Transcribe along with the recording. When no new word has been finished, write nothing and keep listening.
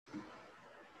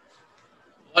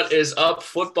What is up,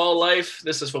 Football Life?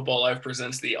 This is Football Life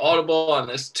presents the Audible on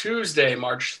this Tuesday,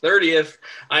 March 30th.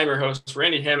 I'm your host,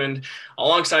 Randy Hammond,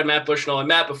 alongside Matt Bushnell. And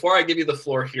Matt, before I give you the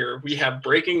floor here, we have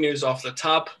breaking news off the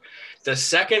top. The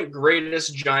second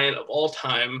greatest giant of all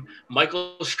time,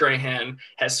 Michael Strahan,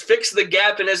 has fixed the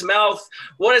gap in his mouth.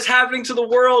 What is happening to the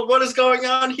world? What is going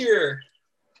on here?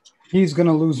 He's going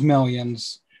to lose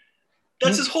millions.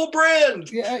 That's his whole brand.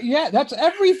 Yeah, that's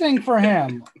everything for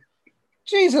him.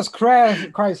 Jesus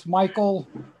Christ, Michael.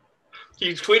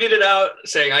 He tweeted it out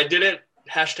saying, I did it,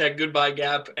 hashtag goodbye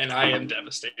gap, and I am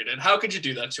devastated. How could you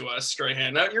do that to us,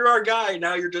 Strahan? Now you're our guy.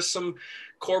 Now you're just some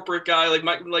corporate guy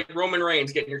like Roman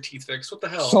Reigns getting your teeth fixed. What the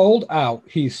hell? Sold out.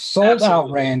 He's sold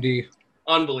out, Randy.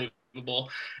 Unbelievable.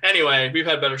 Anyway, we've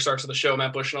had better starts to the show.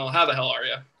 Matt Bushnell, how the hell are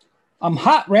you? I'm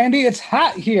hot, Randy. It's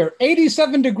hot here.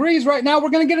 87 degrees right now.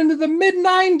 We're going to get into the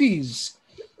mid-90s.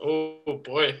 Oh,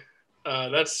 boy.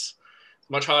 That's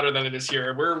much hotter than it is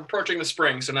here. We're approaching the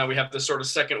spring, so now we have this sort of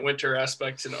second winter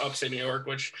aspect in upstate New York,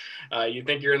 which you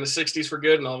think you're in the 60s for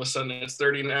good, and all of a sudden it's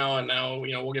 30 now, and now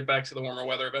we'll get back to the warmer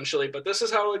weather eventually. But this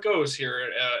is how it goes here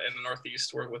in the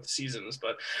Northeast with seasons.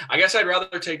 But I guess I'd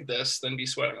rather take this than be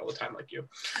sweating all the time like you.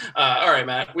 All right,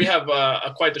 Matt, we have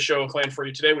quite the show planned for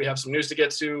you today. We have some news to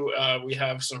get to. We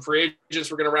have some free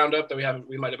agents we're going to round up that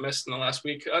we might have missed in the last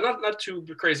week. Not too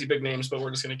crazy big names, but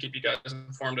we're just going to keep you guys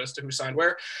informed as to who signed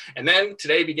where. And then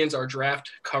today begins our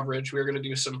draft coverage. We're going to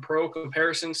do some pro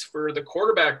comparisons for the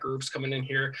quarterback groups coming in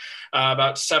here.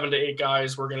 About 7 to 8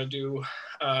 guys we're going to do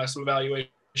some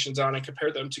evaluations on and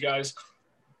compare them to guys.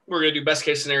 We're going to do best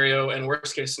case scenario and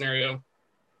worst case scenario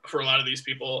for a lot of these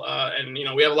people. And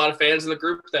we have a lot of fans in the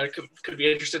group that could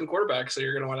be interested in quarterbacks, so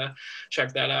you're going to want to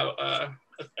check that out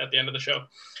at the end of the show.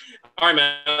 All right,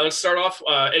 man, let's start off.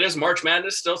 It is March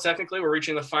Madness still, technically. We're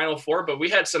reaching the Final Four, but we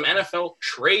had some NFL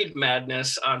trade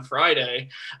madness on Friday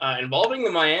involving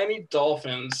the Miami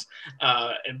Dolphins.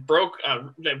 It broke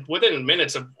within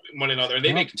minutes of one another.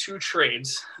 They make 2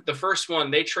 trades. The first one,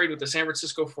 they trade with the San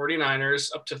Francisco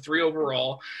 49ers up to 3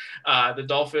 overall. The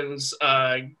Dolphins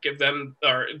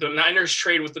the Niners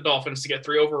trade with the Dolphins to get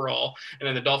 3 overall, and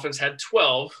then the Dolphins had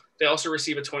 12. They also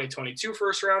receive a 2022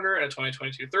 first rounder and a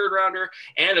 2022 third rounder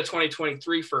and a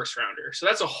 2023 first rounder. So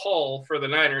that's a haul for the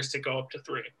Niners to go up to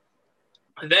 3.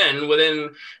 Then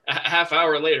within a half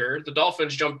hour later, the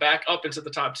Dolphins jump back up into the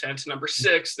top 10 to number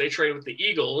 6. They trade with the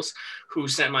Eagles, who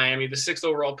sent Miami the 6th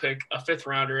overall pick, a 5th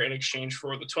rounder in exchange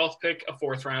for the 12th pick, a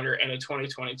 4th rounder, and a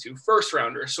 2022 first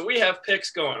rounder. So we have picks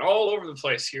going all over the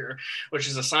place here, which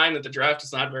is a sign that the draft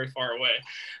is not very far away.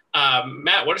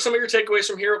 Matt, what are some of your takeaways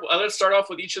from here? Let's start off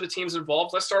with each of the teams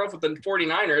involved. Let's start off with the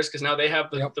 49ers, because now they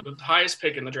have the highest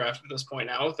pick in the draft at this point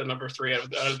now, with the number 3 out of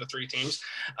the 3 teams.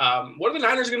 What are the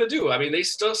Niners going to do? I mean, they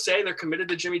still say they're committed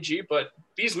to Jimmy G, but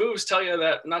these moves tell you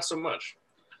that not so much.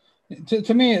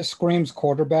 To me, it screams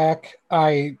quarterback.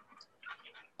 I'm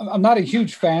not a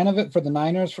huge fan of it for the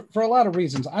Niners for a lot of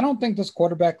reasons. I don't think this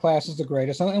quarterback class is the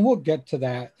greatest, and we'll get to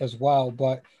that as well,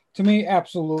 but to me,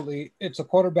 absolutely, it's a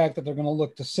quarterback that they're going to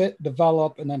look to sit,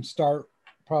 develop, and then start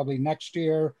probably next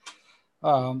year,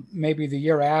 maybe the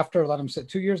year after, let them sit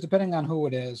 2 years, depending on who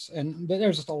it is. And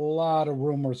there's just a lot of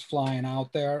rumors flying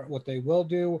out there, what they will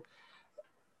do.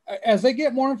 As they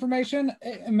get more information,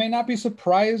 it may not be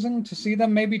surprising to see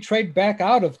them maybe trade back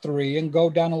out of 3 and go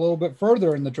down a little bit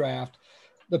further in the draft.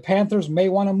 The Panthers may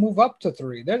want to move up to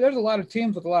 3. There's a lot of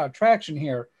teams with a lot of traction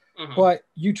here, but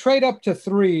you trade up to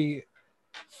 3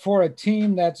 for a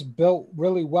team that's built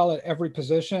really well at every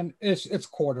position. It's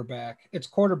quarterback. It's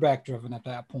quarterback driven at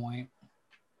that point.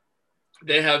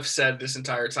 They have said this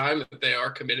entire time that they are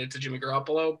committed to Jimmy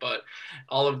Garoppolo, but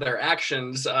all of their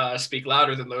actions speak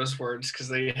louder than those words, because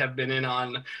they have been in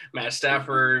on Matt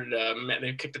Stafford.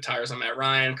 They've kicked the tires on Matt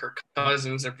Ryan, Kirk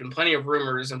Cousins. There have been plenty of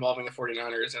rumors involving the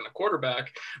 49ers and the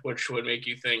quarterback, which would make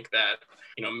you think that,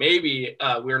 maybe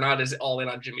we're not as all in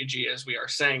on Jimmy G as we are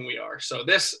saying we are. So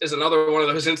this is another one of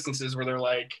those instances where they're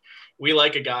like, we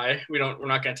like a guy. We're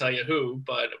not going to tell you who,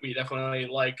 but we definitely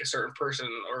like a certain person,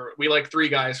 or we like 3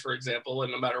 guys, for example,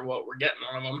 and no matter what, we're getting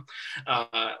one of them.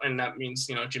 And that means,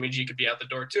 Jimmy G could be out the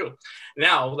door too.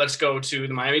 Now let's go to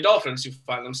the Miami Dolphins, who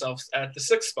find themselves at the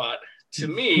 6th spot. To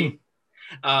me,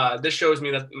 this shows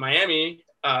me that Miami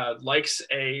likes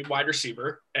a wide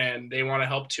receiver, and they want to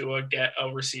help Tua get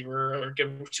a receiver or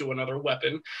give Tua another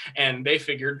weapon. And they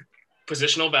figured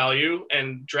positional value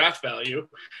and draft value,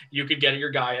 you could get your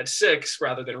guy at 6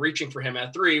 rather than reaching for him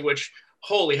at 3, which,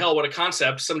 holy hell, what a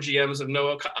concept. Some GMs have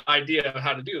no idea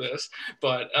how to do this,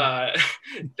 but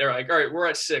they're like, all right, we're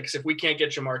at 6. If we can't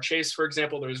get Jamar Chase, for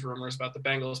example, there's rumors about the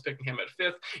Bengals picking him at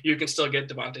 5th. You can still get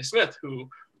Devontae Smith, who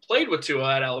played with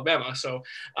Tua at Alabama. So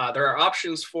there are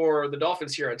options for the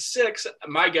Dolphins here at 6.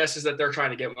 My guess is that they're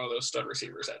trying to get one of those stud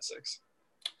receivers at 6.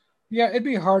 Yeah, it'd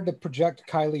be hard to project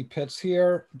Kylie Pitts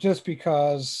here just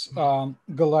because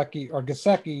Gesicki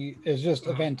is just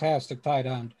a fantastic tight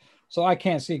end. So I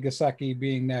can't see Gesicki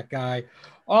being that guy.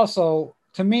 Also,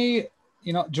 to me,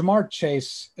 Ja'Marr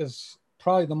Chase is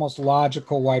probably the most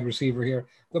logical wide receiver here.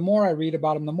 The more I read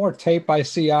about him, the more tape I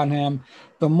see on him,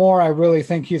 the more I really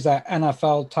think he's an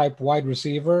NFL type wide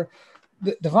receiver.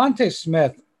 Devontae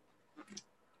Smith,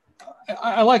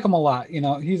 I like him a lot.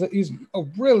 He's a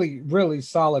really, really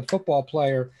solid football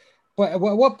player. But at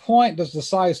what point does the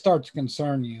size start to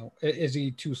concern you? Is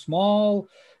he too small?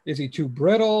 Is he too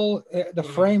brittle? The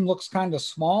frame looks kind of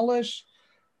smallish.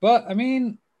 But, I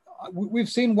mean, we've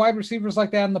seen wide receivers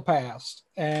like that in the past.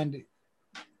 And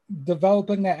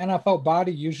developing that NFL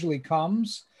body usually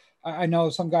comes. I know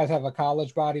some guys have a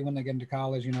college body when they get into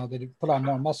college. They put on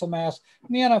more muscle mass.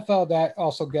 In the NFL, that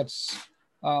also gets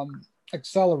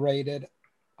accelerated.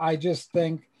 I just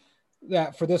think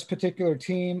that for this particular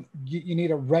team, you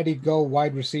need a ready-go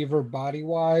wide receiver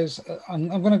body-wise. I'm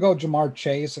going to go Ja'Marr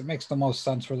Chase. It makes the most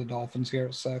sense for the Dolphins here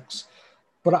at 6.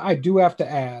 But I do have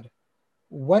to add,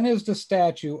 when is the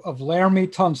statue of Laramie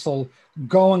Tunsil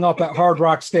going up at Hard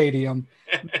Rock Stadium?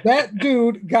 That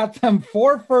dude got them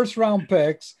 4 first-round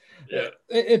picks. Yeah.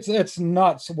 It's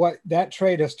nuts what that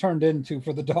trade has turned into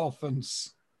for the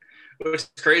Dolphins.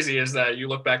 What's crazy is that you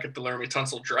look back at the Laramie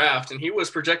Tunsil draft, and he was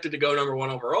projected to go number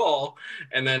 1 overall,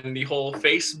 and then the whole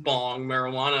face bong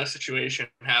marijuana situation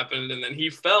happened, and then he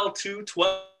fell to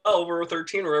 12 or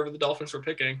 13, wherever the Dolphins were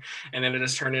picking, and then it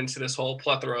has turned into this whole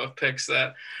plethora of picks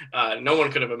that no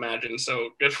one could have imagined. So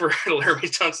good for Laramie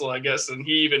Tunsil, I guess, and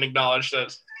he even acknowledged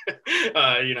that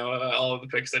all of the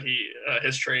picks that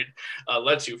his trade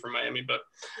led to for Miami. But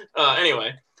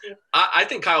anyway, I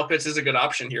think Kyle Pitts is a good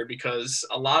option here because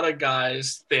a lot of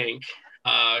guys think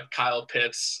Kyle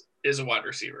Pitts is a wide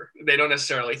receiver. They don't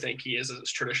necessarily think he is a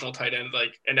traditional tight end,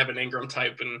 like an Evan Ingram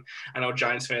type. And I know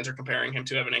Giants fans are comparing him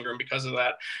to Evan Ingram because of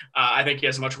that. I think he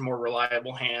has much more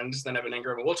reliable hands than Evan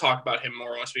Ingram. But we'll talk about him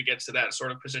more once we get to that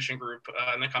sort of position group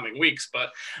in the coming weeks. But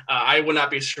I would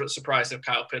not be surprised if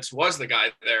Kyle Pitts was the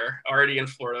guy there already in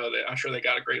Florida. I'm sure they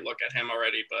got a great look at him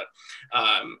already. But,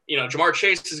 Ja'Marr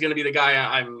Chase is going to be the guy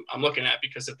I'm looking at,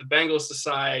 because if the Bengals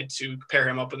decide to pair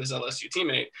him up with his LSU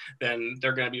teammate, then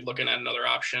they're going to be looking at another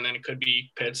option. And it could be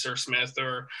Pitts or Smith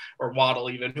or Waddle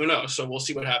even, who knows? So we'll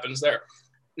see what happens there.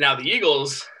 Now the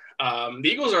Eagles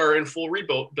are in full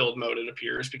rebuild mode, it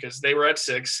appears, because they were at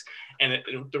 6, and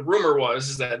the rumor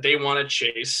was that they wanted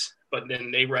Chase, but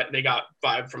then they got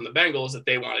 5 from the Bengals that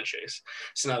they wanted Chase.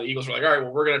 So now the Eagles were like, all right,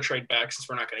 well, we're going to trade back since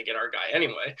we're not going to get our guy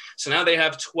anyway. So now they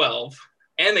have 12.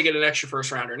 And they get an extra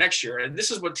first rounder next year. And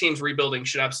this is what teams rebuilding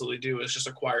should absolutely do, is just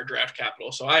acquire draft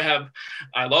capital. So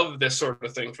I love this sort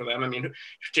of thing for them. I mean,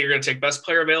 you're going to take best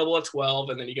player available at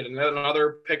 12, and then you get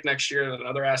another pick next year, and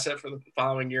another asset for the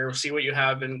following year. We'll see what you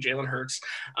have in Jalen Hurts.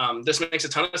 This makes a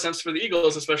ton of sense for the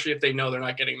Eagles, especially if they know they're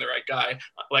not getting the right guy.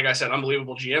 Like I said,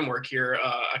 unbelievable GM work here.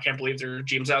 I can't believe there are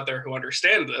GMs out there who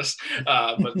understand this,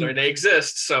 but they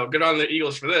exist. So good on the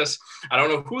Eagles for this. I don't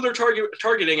know who they're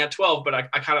targeting at 12, but I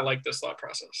kind of like this thought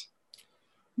process.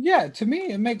 Yeah, to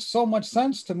me, it makes so much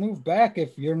sense to move back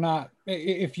if you want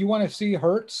to see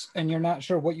Hurts and you're not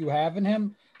sure what you have in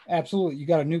him. Absolutely. You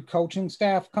got a new coaching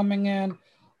staff coming in.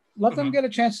 Let them get a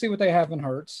chance to see what they have in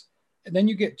Hurts. And then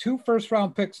you get 2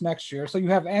 first-round picks next year. So you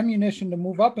have ammunition to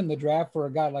move up in the draft for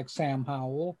a guy like Sam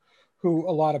Howell, who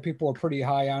a lot of people are pretty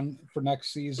high on for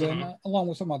next season, along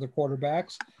with some other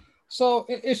quarterbacks. So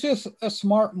it's just a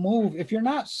smart move. If you're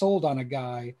not sold on a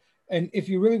guy, and if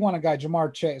you really want a guy,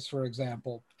 Ja'Marr Chase, for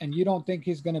example, and you don't think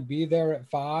he's going to be there at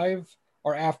 5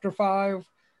 or after 5,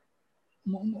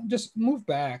 just move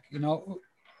back,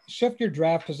 shift your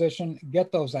draft position,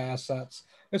 get those assets.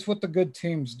 It's what the good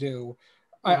teams do.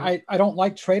 I don't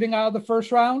like trading out of the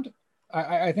first round.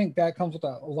 I think that comes with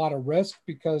a lot of risk,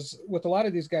 because with a lot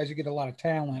of these guys, you get a lot of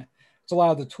talent. It's a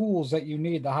lot of the tools that you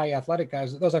need, the high athletic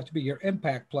guys. Those have to be your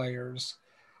impact players.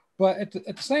 But at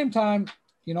the same time,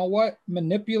 you know what?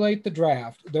 Manipulate the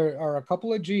draft. There are a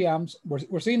couple of GMs.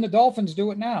 We're seeing the Dolphins do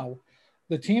it now.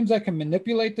 The teams that can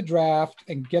manipulate the draft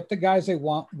and get the guys they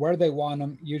want where they want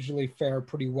them usually fare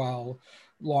pretty well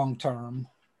long term.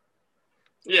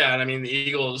 Yeah, and I mean, the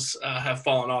Eagles have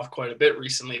fallen off quite a bit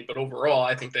recently, but overall,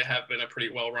 I think they have been a pretty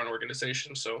well-run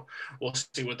organization. So we'll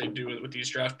see what they do with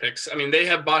these draft picks. I mean, they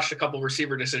have botched a couple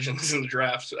receiver decisions in the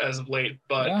draft as of late,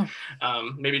 but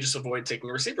maybe just avoid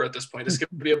taking a receiver at this point. This could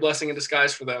be a blessing in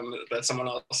disguise for them that someone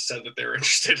else said that they were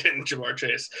interested in Ja'Marr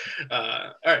Chase.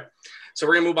 All right. So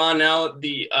we're going to move on now.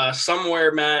 The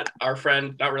somewhere, Matt, our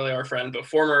friend, not really our friend, but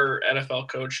former NFL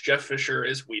coach Jeff Fisher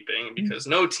is weeping because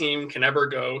no team can ever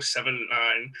go 7-9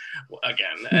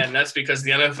 again. And that's because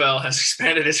the NFL has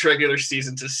expanded its regular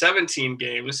season to 17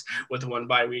 games with one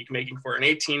bye week, making for an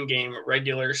 18-game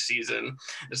regular season.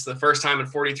 It's the first time in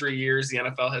 43 years the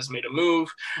NFL has made a move.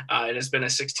 It has been a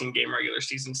 16-game regular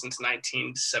season since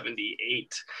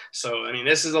 1978. So, I mean,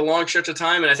 this is a long stretch of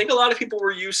time, and I think a lot of people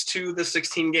were used to the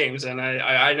 16 games, and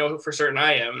I know for certain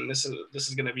I am, and this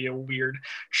is going to be a weird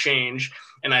change,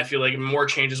 and I feel like more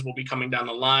changes will be coming down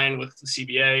the line with the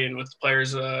CBA and with the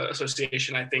Players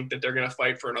Association. I think that they're going to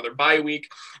fight for another bye week,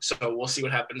 so we'll see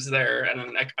what happens there. And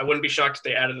then I wouldn't be shocked if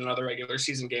they added another regular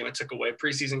season game and took away a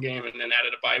preseason game and then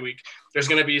added a bye week. There's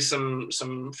going to be some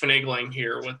finagling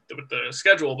here with the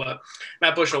schedule, but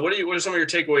Matt Bushnell, what are some of your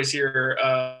takeaways here?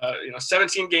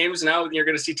 17 games now, you're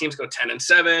going to see teams go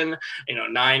 10-7,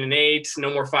 9-8,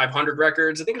 no more 500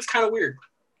 records. I think it's kind of weird.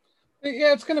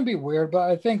 Yeah, it's going to be weird, but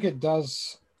I think it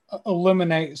does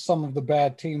eliminate some of the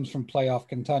bad teams from playoff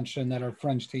contention that are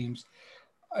fringe teams.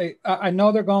 I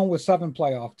know they're going with 7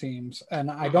 playoff teams,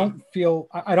 and I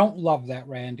don't love that,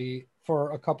 Randy,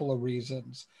 for a couple of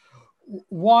reasons.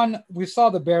 One, we saw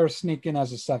the Bears sneak in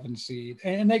as a 7 seed,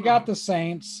 and they got the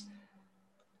Saints.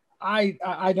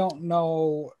 I don't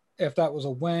know if that was a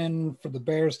win for the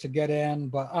Bears to get in,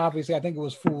 but obviously I think it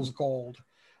was fool's gold.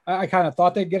 I kind of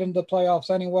thought they'd get into the playoffs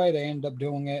anyway. They ended up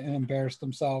doing it and embarrassed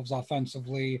themselves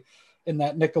offensively in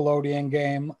that Nickelodeon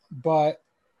game. But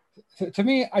to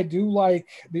me, I do like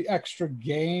the extra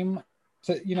game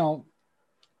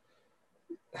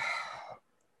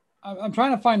I'm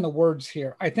trying to find the words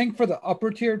here. I think for the upper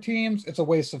tier teams, it's a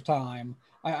waste of time.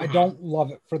 I don't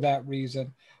love it for that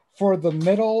reason. For the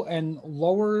middle and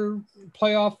lower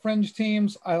playoff fringe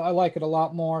teams, I like it a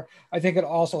lot more. I think it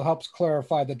also helps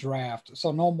clarify the draft.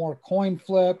 So no more coin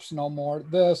flips, no more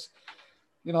this.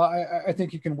 I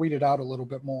think you can weed it out a little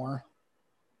bit more.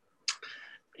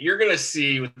 You're going to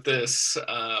see with this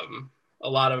a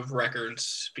lot of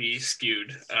records be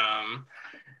skewed.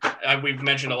 We've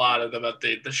mentioned a lot about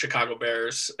the Chicago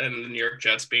Bears and the New York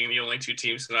Jets being the only 2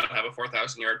 teams to not have a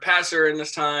 4,000-yard passer in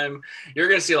this time. You're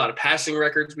going to see a lot of passing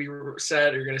records be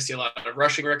set. You're going to see a lot of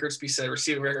rushing records be set,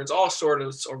 receiving records, all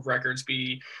sorts of records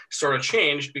be sort of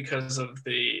changed because of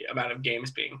the amount of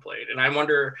games being played. And I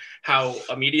wonder how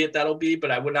immediate that'll be, but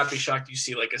I would not be shocked you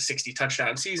see like a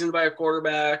 60-touchdown season by a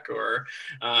quarterback or,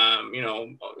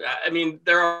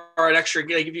 there are an extra –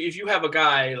 like if you have a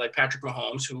guy like Patrick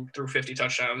Mahomes who threw 50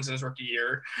 touchdowns in his rookie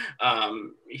year,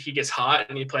 he gets hot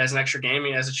and he plays an extra game.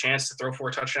 He has a chance to throw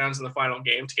 4 touchdowns in the final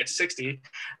game to get 60.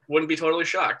 Wouldn't be totally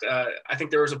shocked. I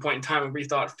think there was a point in time when we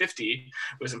thought 50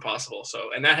 was impossible.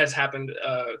 So, and that has happened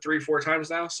 3-4 times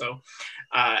now. So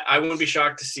I wouldn't be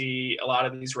shocked to see a lot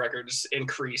of these records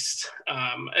increased.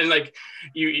 And like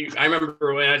I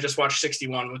remember when I just watched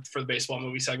 61 for the baseball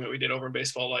movie segment we did over in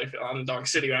Baseball Life on Dog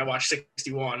City, when I watched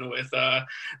 61 with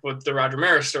the Roger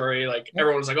Maris story, like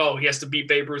everyone was like, oh, he has to beat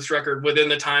Babe Ruth's record within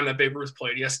the time that Babe Ruth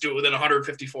played. He has to do it within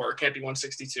 154. It can't be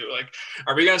 162. Like,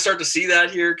 are we going to start to see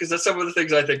that here? Because that's some of the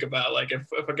things I think about. Like,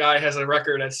 if a guy has a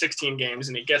record at 16 games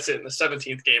and he gets it in the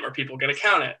 17th game, are people going to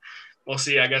count it? We'll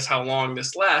see, I guess, how long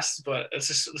this lasts, but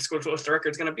let's go to what the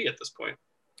record's going to be at this point.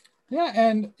 Yeah,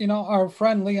 and, our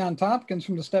friend Leon Tompkins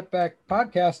from the Step Back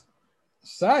podcast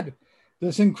said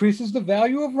this increases the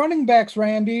value of running backs,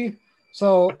 Randy.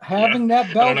 So having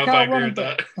that bell cow running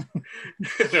back.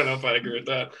 I don't know if I agree with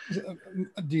that.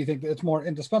 Do you think that it's more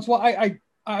indispensable?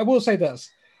 I will say this.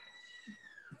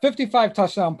 55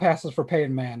 touchdown passes for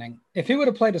Peyton Manning. If he would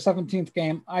have played a 17th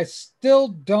game, I still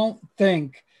don't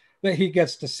think that he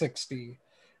gets to 60.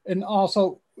 And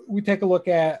also, we take a look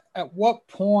at what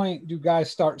point do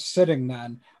guys start sitting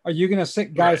then? Are you going to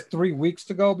sit guys 3 weeks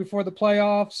to go before the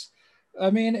playoffs? I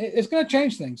mean, it's going to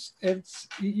change things.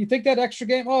 You think that extra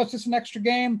game, it's just an extra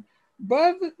game,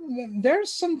 but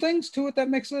there's some things to it that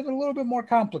makes it a little bit more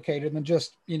complicated than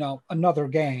just, another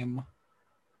game.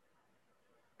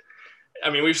 I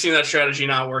mean, we've seen that strategy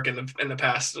not work in the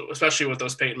past, especially with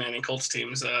those Peyton Manning Colts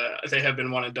teams. They have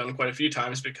been one and done quite a few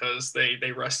times because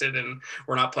they rested and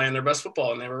were not playing their best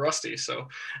football and they were rusty. So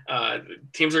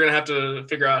teams are going to have to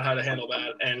figure out how to handle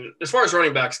that. And as far as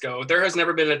running backs go, there has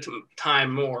never been a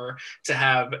time more to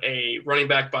have a running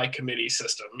back by committee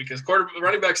system because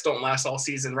running backs don't last all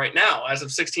season right now as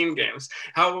of 16 games.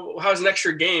 How's an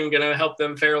extra game going to help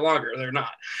them fare longer? They're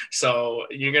not. So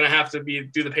you're going to have to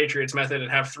do the Patriots method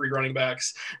and have 3 running backs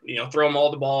backs, throw them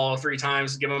all the ball 3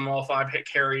 times, give them all 5 hit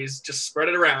carries, just spread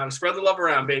it around, spread the love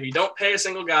around, baby. Don't pay a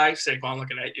single guy. Saquon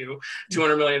looking at you,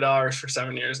 $200 million for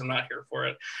 7 years. I'm not here for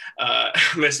it.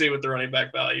 Miss me with the running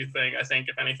back value thing. I think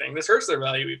if anything, this hurts their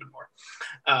value even more.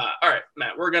 All right,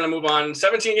 Matt, we're going to move on.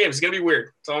 17 games. It's going to be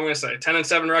weird. That's all I'm going to say.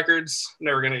 10-7 records.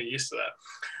 Never going to get used to that.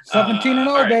 17-0,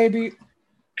 right. Baby.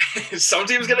 Some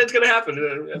teams it's going to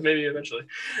happen, maybe eventually.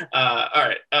 All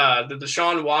right. The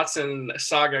Deshaun Watson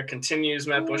saga continues,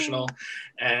 Matt Bushnell,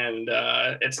 and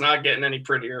it's not getting any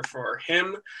prettier for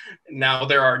him. Now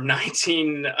there are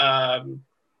 19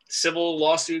 civil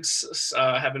lawsuits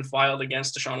have been filed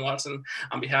against Deshaun Watson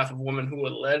on behalf of women who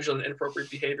allege inappropriate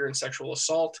behavior and sexual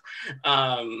assault.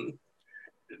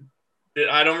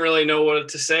 I don't really know what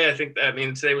to say.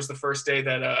 Today was the first day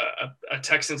that a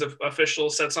Texans official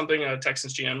said something.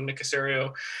 Texans GM Nick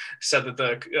Caserio said that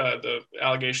the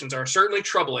allegations are certainly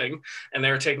troubling, and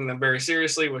they're taking them very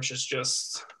seriously, which is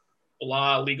just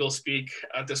blah legal speak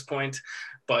at this point.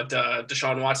 But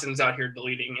Deshaun Watson's out here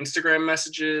deleting Instagram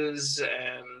messages,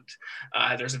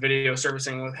 and there's a video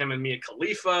surfacing with him and Mia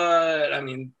Khalifa.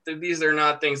 These are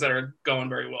not things that are going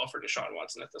very well for Deshaun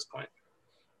Watson at this point.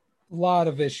 Lot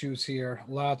of issues here,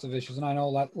 lots of issues. And I know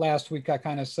last week I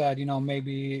kind of said,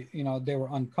 maybe, they were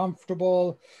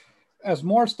uncomfortable. As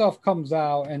more stuff comes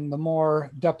out and the more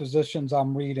depositions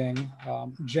I'm reading,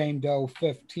 Jane Doe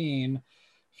 15,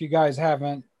 if you guys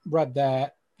haven't read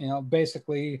that,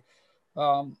 basically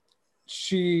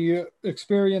she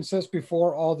experienced this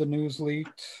before all the news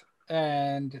leaked,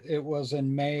 and it was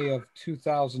in May of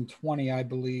 2020, I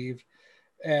believe.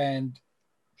 And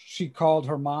she called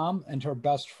her mom and her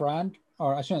best friend,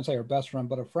 or I shouldn't say her best friend,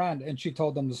 but a friend, and she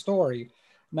told them the story.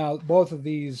 Now, both of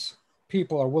these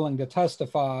people are willing to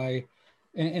testify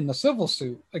in the civil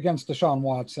suit against Deshaun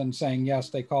Watson, saying,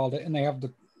 yes, they called it, and they have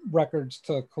the records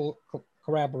to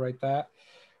corroborate that.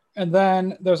 And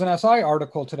then there's an SI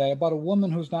article today about a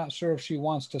woman who's not sure if she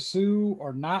wants to sue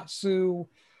or not sue.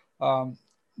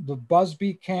 The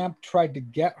Busby camp tried to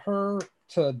get her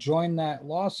to join that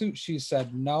lawsuit. She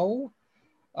said no.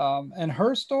 And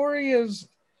her story is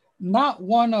not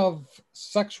one of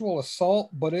sexual assault,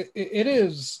 but it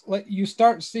is like you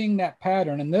start seeing that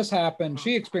pattern. And this happened,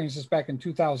 she experienced this back in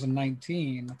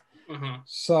 2019. Mm-hmm.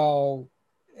 So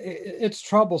it's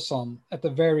troublesome at the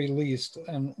very least,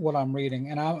 and what I'm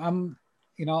reading. And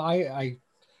I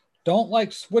don't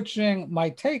like switching my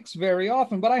takes very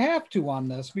often, but I have to on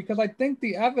this because I think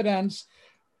the evidence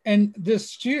and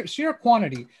this sheer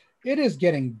quantity, it is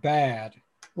getting bad.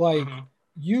 Like, mm-hmm.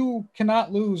 You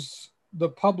cannot lose the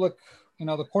public,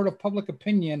 the court of public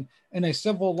opinion in a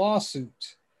civil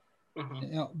lawsuit.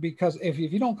 Mm-hmm. Because if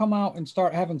you don't come out and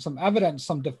start having some evidence,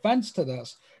 some defense to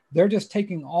this, they're just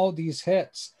taking all these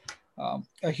hits.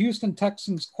 A Houston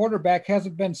Texans quarterback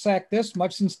hasn't been sacked this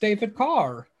much since David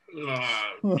Carr.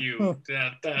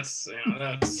 That's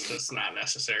just not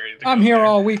necessary. I'm here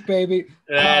all week, baby.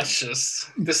 This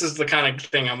is the kind of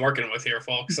thing I'm working with here,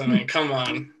 folks. Come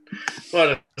on.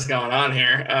 What is going on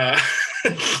here?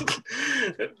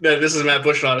 This is Matt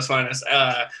Bushnell at his finest.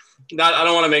 I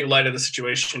don't want to make light of the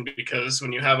situation, because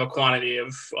when you have a quantity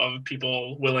of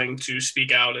people willing to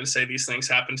speak out and say these things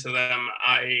happen to them,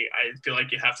 I feel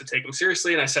like you have to take them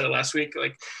seriously. And I said it last week,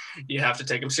 like, you have to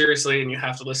take them seriously, and you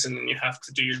have to listen, and you have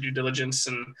to do your due diligence.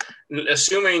 And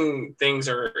assuming things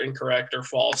are incorrect or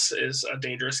false is a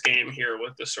dangerous game here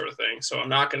with this sort of thing. So I'm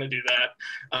not going to do that.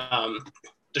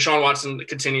 Deshaun Watson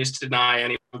continues to deny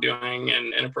any wrongdoing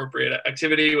and inappropriate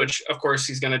activity, which of course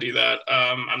he's going to do that.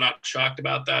 I'm not shocked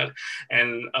about that.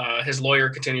 And his lawyer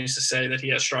continues to say that he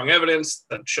has strong evidence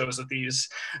that shows that these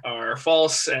are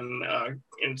false, and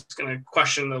it's going to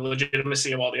question the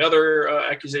legitimacy of all the other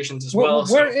accusations as well.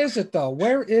 Where is it though?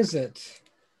 Where is it?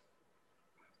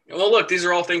 Well, look, these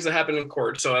are all things that happen in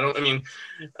court. So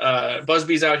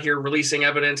Busby's out here releasing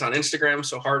evidence on Instagram.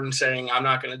 So Harden saying, I'm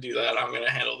not going to do that. I'm going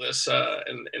to handle this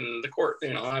in the court.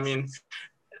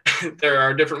 There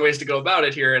are different ways to go about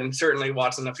it here. And certainly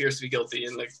Watson appears to be guilty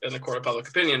in the court of public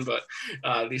opinion, but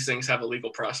these things have a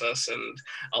legal process. And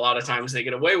a lot of times they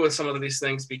get away with some of these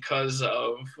things because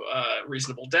of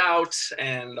reasonable doubt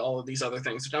and all of these other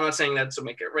things, which I'm not saying that to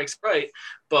make it right,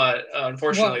 but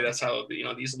unfortunately that's how,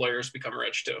 these lawyers become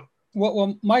rich too.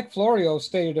 Well, Mike Florio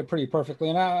stated it pretty perfectly.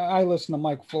 And I listen to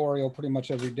Mike Florio pretty much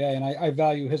every day. And I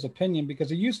value his opinion because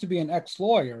he used to be an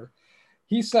ex-lawyer.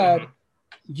 He said, mm-hmm.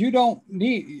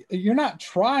 You're not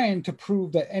trying to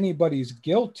prove that anybody's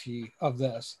guilty of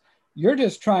this. You're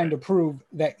just trying to prove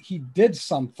that he did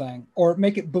something, or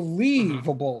make it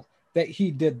believable mm-hmm. that he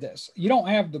did this. You don't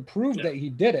have to prove that he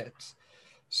did it.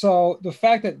 So the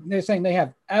fact that they're saying they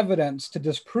have evidence to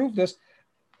disprove this,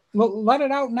 let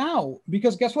it out now,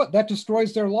 because guess what? That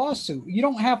destroys their lawsuit. You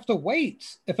don't have to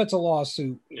wait if it's a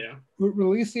lawsuit. Yeah.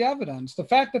 Release the evidence. The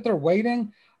fact that they're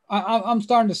waiting, I'm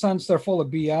starting to sense they're full of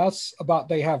BS about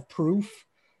they have proof,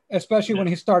 especially when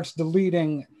he starts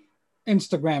deleting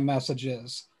Instagram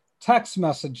messages, text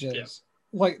messages.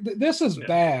 Like this is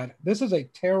bad. This is a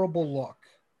terrible look.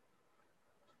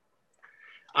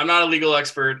 I'm not a legal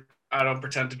expert. I don't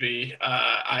pretend to be.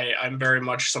 I'm very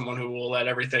much someone who will let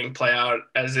everything play out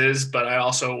as is, but I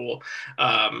also will.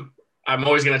 I'm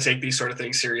always going to take these sort of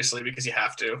things seriously because you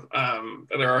have to.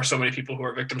 There are so many people who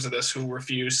are victims of this who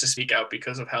refuse to speak out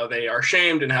because of how they are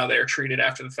shamed and how they are treated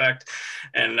after the fact,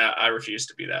 and I refuse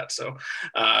to be that. So,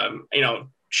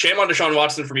 shame on Deshaun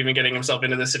Watson for even getting himself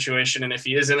into this situation. And if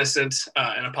he is innocent,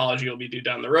 an apology will be due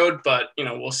down the road, but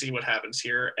we'll see what happens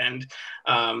here. And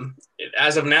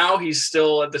as of now, he's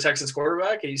still at the Texans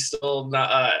quarterback. He's still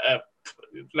not,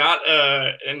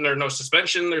 and there's no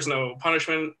suspension, there's no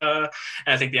punishment. And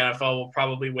I think the NFL will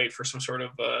probably wait for some sort of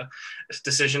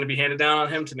decision to be handed down on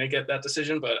him to make it that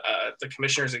decision. But the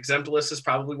commissioner's exempt list is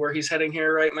probably where he's heading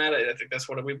here, right, Matt? I think that's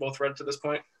what we both read to this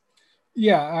point.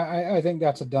 Yeah, I think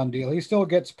that's a done deal. He still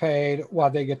gets paid while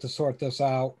they get to sort this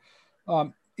out.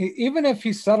 Even if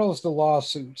he settles the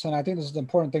lawsuits, and I think this is the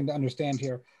important thing to understand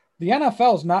here, the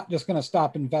NFL is not just going to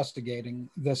stop investigating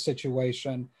this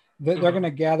situation. They're going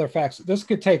to gather facts. This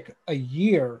could take a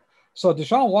year. So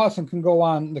Deshaun Watson can go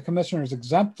on the commissioner's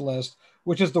exempt list,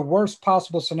 which is the worst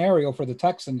possible scenario for the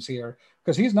Texans here,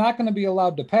 because he's not going to be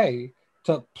allowed to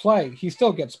play. He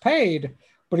still gets paid,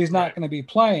 but he's not going to be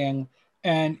playing.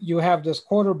 And you have this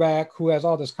quarterback who has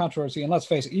all this controversy. And let's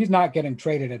face it, he's not getting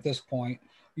traded at this point.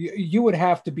 You would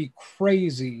have to be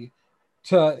crazy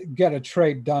to get a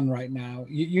trade done right now.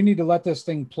 You need to let this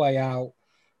thing play out.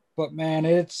 But man,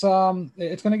 it's going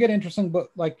to get interesting.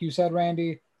 But like you said,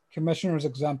 Randy, commissioner's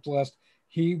exempt list,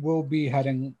 he will be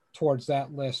heading towards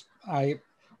that list. I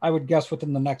would guess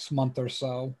within the next month or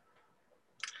so.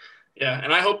 Yeah,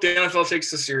 and I hope the NFL takes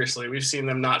this seriously. We've seen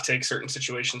them not take certain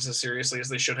situations as seriously as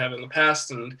they should have in the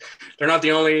past, and they're not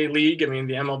the only league. I mean,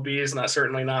 the MLB is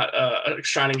certainly not a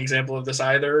shining example of this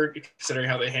either, considering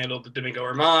how they handled the Domingo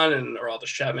Germán and Aroldis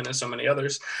Chapman and so many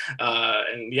others.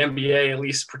 And the NBA at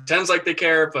least pretends like they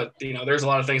care, but there's a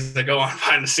lot of things that go on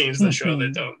behind the scenes that show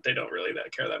they don't really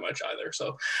care that much either.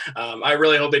 So I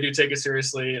really hope they do take it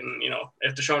seriously. And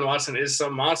if Deshaun Watson is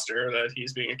some monster that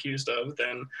he's being accused of,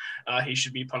 then he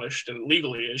should be punished. And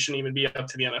legally, it shouldn't even be up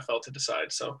to the NFL to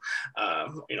decide. So,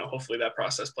 hopefully that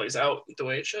process plays out the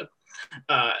way it should.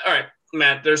 All right,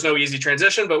 Matt, there's no easy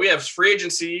transition, but we have free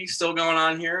agency still going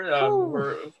on here. A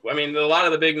lot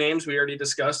of the big names we already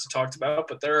discussed and talked about,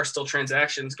 but there are still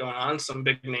transactions going on. Some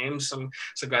big names, some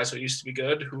guys who used to be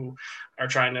good who are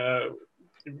trying to,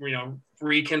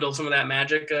 rekindle some of that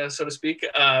magic, so to speak.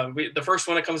 The first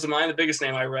one that comes to mind, the biggest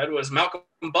name I read, was Malcolm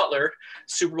Butler,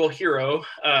 Super Bowl hero,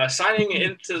 signing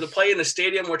into the play in the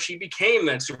stadium, which he became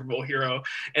that Super Bowl hero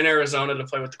in Arizona to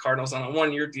play with the Cardinals on a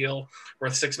one-year deal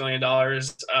worth $6 million.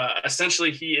 Essentially,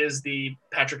 he is the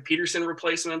Patrick Peterson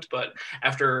replacement, but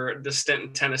after the stint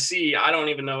in Tennessee, I don't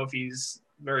even know if he's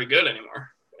very good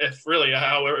anymore. If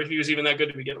he was even that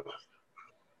good to begin with.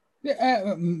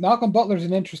 Yeah, Malcolm Butler's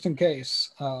an interesting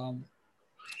case.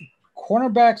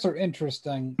 Cornerbacks are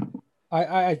interesting.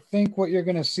 I think what you're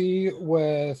going to see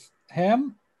with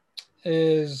him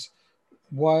is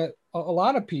what a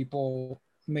lot of people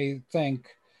may think.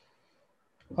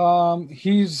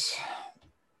 He's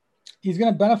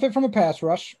going to benefit from a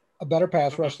better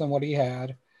pass rush than what he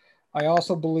had. I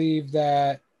also believe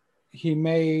that he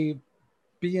may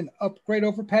be an upgrade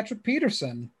over Patrick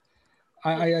Peterson.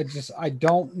 I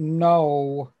don't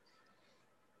know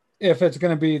if it's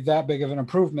going to be that big of an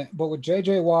improvement. But with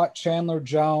J.J. Watt, Chandler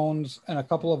Jones, and a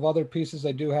couple of other pieces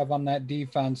they do have on that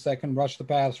defense that can rush the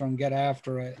passer and get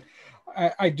after it,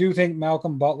 I do think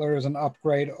Malcolm Butler is an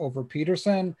upgrade over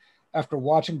Peterson. After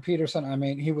watching Peterson, I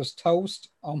mean, he was toast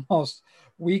almost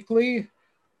weekly.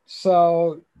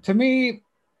 So to me,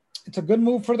 it's a good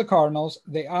move for the Cardinals.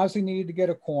 They obviously needed to get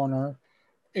a corner.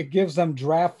 It gives them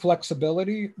draft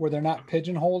flexibility where they're not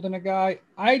pigeonholed in a guy.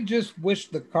 I just wish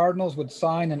the Cardinals would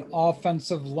sign an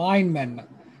offensive lineman.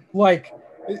 Like,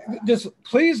 just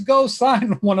please go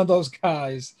sign one of those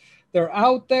guys. They're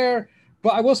out there.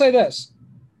 But I will say this.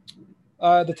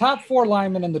 The top 4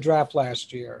 linemen in the draft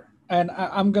last year, and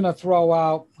I'm going to throw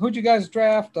out – who'd you guys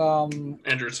draft?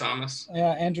 Andrew Thomas.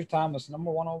 Yeah, Andrew Thomas,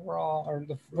 number 1 overall, or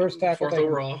the first tackle. 4th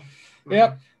overall. Mm-hmm.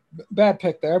 Yep, bad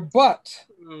pick there. But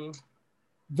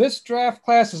this draft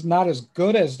class is not as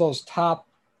good as those top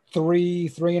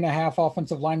 3.5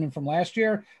 offensive linemen from last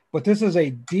year, but this is a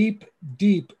deep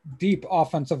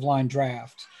offensive line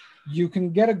draft. You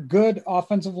can get a good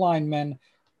offensive lineman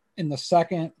in the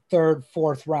second, third,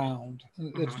 fourth round.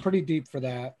 It's pretty deep for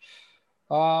that.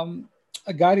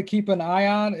 A guy to keep an eye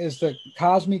on is the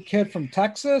Cosme kid from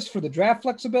Texas for the draft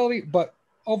flexibility, but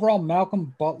overall,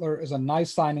 Malcolm Butler is a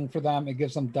nice signing for them. It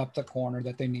gives them depth at corner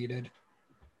that they needed.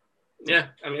 Yeah,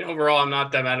 I mean, overall, I'm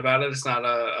not that mad about it. It's not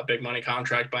a big money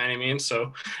contract by any means,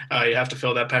 so you have to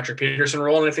fill that Patrick Peterson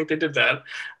role, and I think they did that.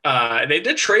 They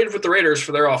did trade with the Raiders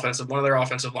for one of their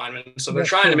offensive linemen, so they're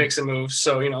trying to make some moves.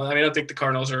 So, I mean, I don't think the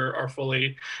Cardinals are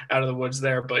fully out of the woods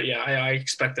there, but yeah, I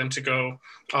expect them to go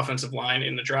offensive line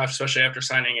in the draft, especially after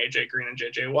signing A.J. Green and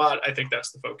J.J. Watt. I think that's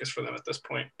the focus for them at this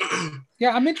point.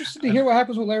 Yeah, I'm interested to hear what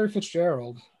happens with Larry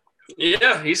Fitzgerald.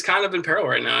 Yeah, he's kind of in peril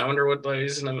right now. I wonder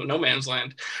he's in no man's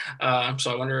land.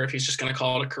 So I wonder if he's just going to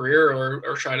call it a career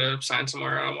or try to sign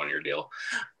somewhere on a one-year deal.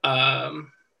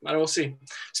 We'll see.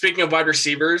 Speaking of wide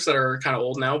receivers that are kind of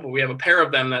old now, but we have a pair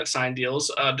of them that signed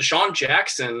deals. Deshaun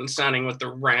Jackson signing with the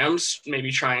Rams, maybe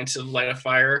trying to light a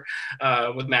fire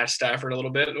with Matt Stafford a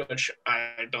little bit, which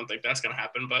I don't think that's going to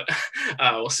happen, but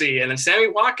we'll see. And then Sammy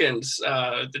Watkins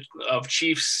of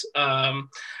Chiefs,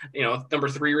 number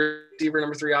 3 receiver,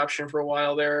 number 3 option for a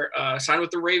while there, signed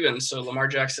with the Ravens. So Lamar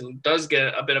Jackson does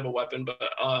get a bit of a weapon, but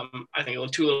I think a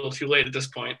little too late at this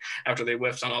point after they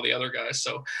whiffed on all the other guys.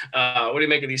 So what do you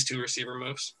make of these 2 receiver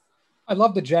moves? I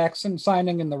love the Jackson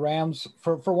signing in the Rams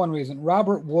for one reason.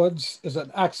 Robert Woods is an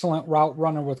excellent route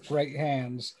runner with great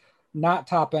hands, not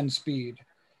top end speed.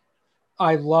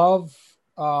 I love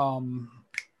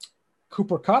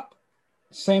Cooper Kupp,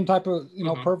 same type of,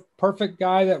 perfect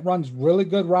guy that runs really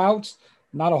good routes,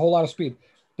 not a whole lot of speed.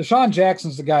 Deshaun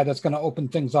Jackson's the guy that's going to open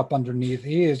things up underneath.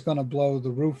 He is going to blow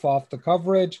the roof off the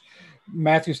coverage.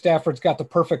 Matthew Stafford's got the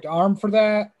perfect arm for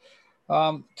that.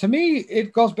 To me,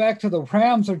 it goes back to the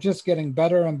Rams are just getting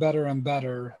better and better and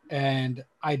better. And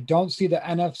I don't see the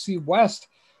NFC West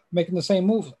making the same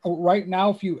move. Right now,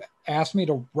 if you ask me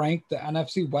to rank the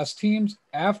NFC West teams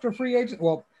after free agency,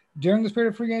 during this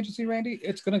period of free agency, Randy,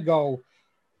 it's going to go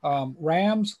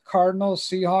Rams, Cardinals,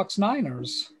 Seahawks,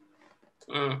 Niners.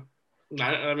 I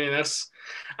mean,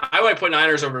 I might put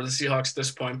Niners over the Seahawks at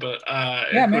this point, but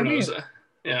who knows?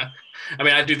 Yeah. I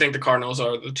mean, I do think the Cardinals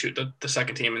are the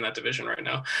second team in that division right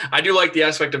now. I do like the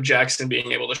aspect of Jackson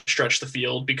being able to stretch the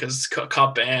field because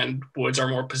Kupp and Woods are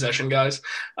more possession guys.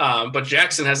 But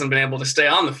Jackson hasn't been able to stay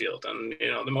on the field. And,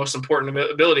 the most important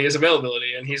ability is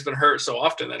availability. And he's been hurt so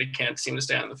often that he can't seem to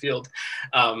stay on the field.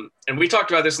 And we talked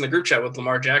about this in the group chat with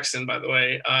Lamar Jackson, by the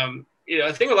way.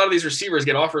 I think a lot of these receivers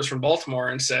get offers from Baltimore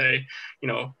and say,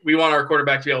 we want our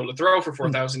quarterback to be able to throw for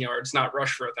 4,000 yards, not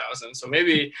rush for 1,000. So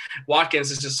maybe Watkins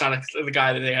is just not the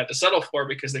guy that they had to settle for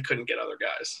because they couldn't get other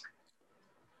guys.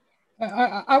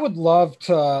 I would love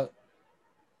to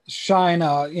shine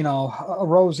a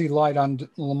rosy light on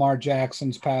Lamar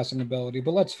Jackson's passing ability,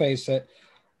 but let's face it,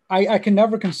 I can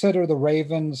never consider the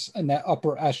Ravens in that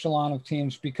upper echelon of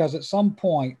teams because at some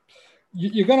point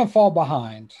you're going to fall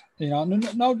behind.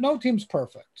 No team's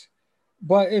perfect,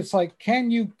 but it's like,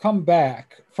 can you come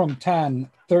back from 10,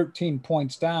 13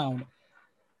 points down?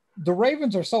 The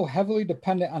Ravens are so heavily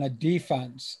dependent on a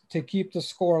defense to keep the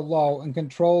score low and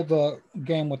control the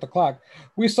game with the clock.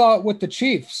 We saw it with the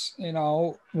Chiefs,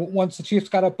 once the Chiefs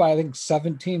got up by, I think,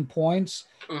 17 points,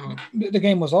 the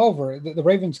game was over. The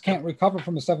Ravens can't recover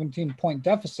from a 17-point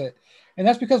deficit. And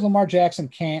that's because Lamar Jackson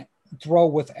can't throw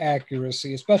with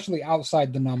accuracy, especially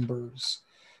outside the numbers.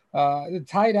 The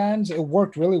tight ends, it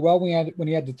worked really well when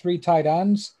he had the 3 tight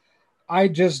ends. I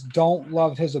just don't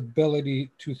love his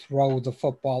ability to throw the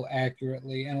football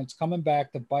accurately, and it's coming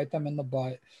back to bite them in the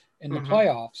butt in the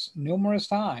playoffs numerous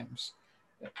times.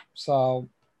 So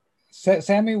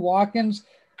Sammy Watkins,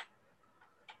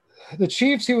 the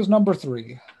Chiefs, he was number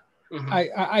 3.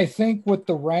 I think with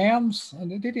the Rams, I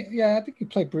think he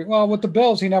played pretty well. With the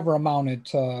Bills, he never amounted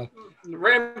to. The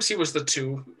Rams, he was the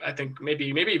 2, I think, maybe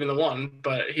even the 1,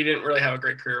 but he didn't really have a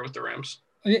great career with the Rams.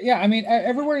 Yeah, I mean,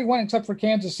 everywhere he went except for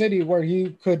Kansas City, where he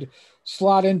could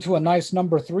slot into a nice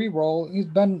number 3 role, he's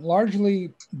been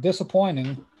largely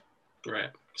disappointing. Right.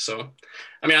 So,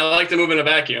 I mean, I like the move in a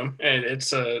vacuum, and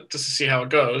it's just to see how it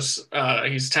goes.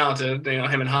 He's talented.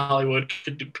 Him in Hollywood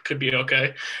could be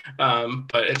okay,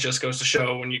 but it just goes to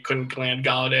show when you couldn't land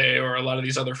Galladay or a lot of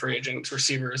these other free agent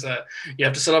receivers that you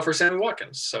have to set up for Sammy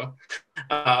Watkins. So,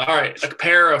 all right, a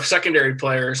pair of secondary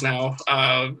players now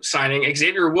signing.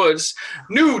 Xavier Woods,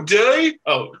 New Day.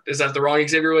 Oh, is that the wrong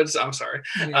Xavier Woods? I'm sorry.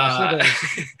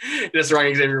 That's the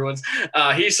wrong Xavier Woods.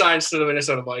 He signs to the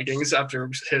Minnesota Vikings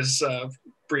after his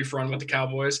brief run with the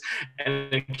Cowboys.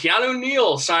 And then Keanu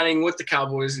Neal signing with the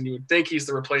Cowboys, and you would think he's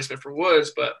the replacement for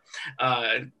Woods, but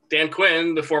Dan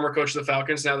Quinn, the former coach of the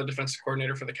Falcons, now the defensive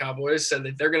coordinator for the Cowboys, said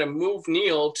that they're going to move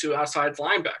Neal to outside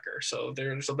linebacker. So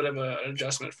there's a bit of an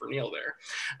adjustment for Neal there.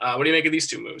 What do you make of these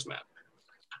two moves, Matt?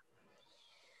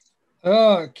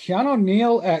 Keanu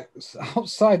Neal at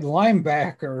outside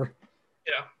linebacker.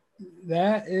 Yeah.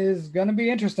 That is going to be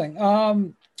interesting.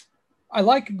 I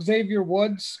like Xavier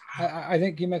Woods. I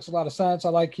think he makes a lot of sense. I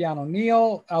like Keanu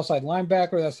Neal, outside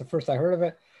linebacker. That's the first I heard of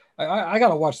it. I got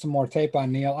to watch some more tape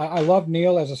on Neal. I love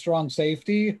Neal as a strong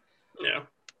safety. Yeah.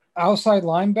 Outside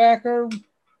linebacker.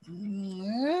 I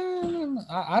don't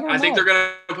know. I think they're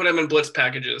going to put him in blitz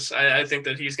packages. I think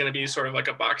that he's going to be sort of like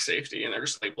a box safety, and they're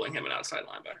just labeling him an outside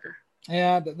linebacker.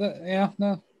 Yeah.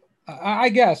 No. I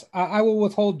guess I will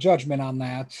withhold judgment on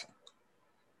that.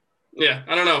 Yeah,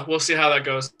 I don't know. We'll see how that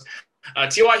goes.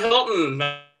 T.Y. Hilton,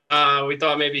 we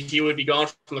thought maybe he would be gone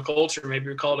from the Colts, or maybe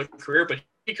we called it a career, but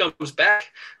he comes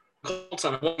back. Colts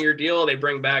on a 1-year deal. They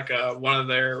bring back one of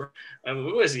their,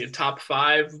 who is he, a top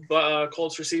 5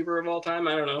 Colts receiver of all time?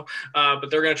 I don't know.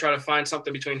 But they're going to try to find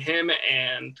something between him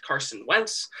and Carson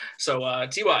Wentz. So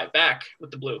T.Y. back with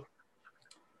the blue.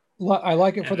 I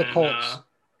like it for the Colts.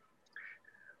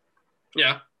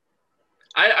 Yeah.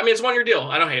 I mean, it's a 1-year deal.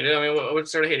 I don't hate it. I mean, what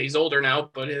sort of hate it? He's older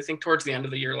now, but I think towards the end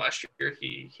of the year last year,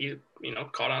 he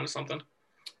caught on to something.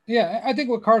 Yeah, I think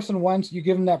with Carson Wentz, you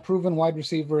give him that proven wide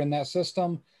receiver in that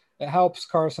system. It helps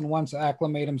Carson Wentz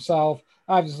acclimate himself.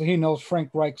 Obviously, he knows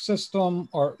Frank Reich's system,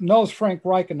 or knows Frank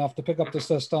Reich enough to pick up the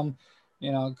system,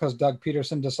 because Doug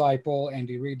Peterson disciple,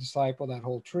 Andy Reid disciple, that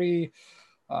whole tree.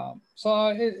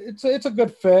 So it's a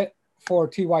good fit for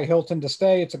T.Y. Hilton to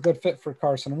stay. It's a good fit for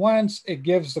Carson Wentz. It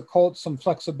gives the Colts some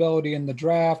flexibility in the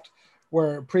draft,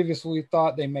 where previously we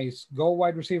thought they may go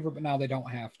wide receiver, but now they don't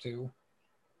have to.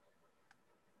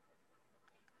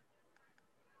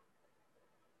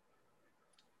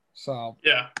 So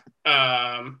yeah.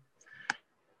 I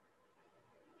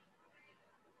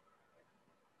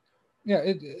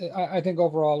think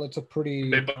overall it's a pretty.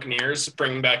 The Buccaneers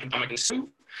bringing back Ndamukong Suh.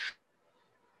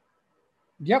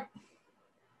 Yep.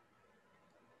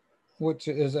 Which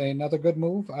is another good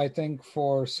move, I think,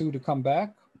 for Suh to come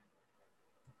back.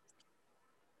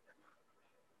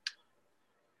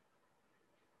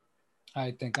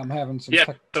 I think I'm having some. Yeah,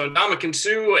 so Ndamukong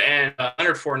Suh and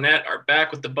Leonard Fournette are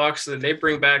back with the Bucs. So they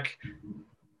bring back.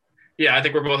 Yeah, I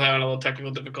think we're both having a little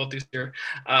technical difficulties here,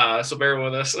 so bear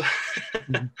with us.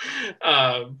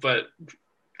 But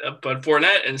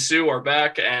Fournette and Suh are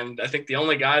back, and I think the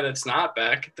only guy that's not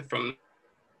back from.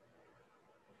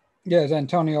 Yeah, is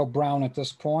Antonio Brown at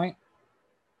this point.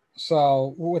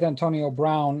 So with Antonio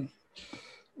Brown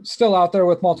still out there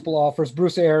with multiple offers,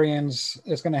 Bruce Arians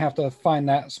is going to have to find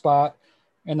that spot.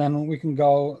 And then we can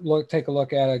go take a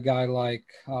look at a guy like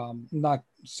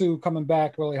Suh coming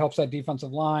back really helps that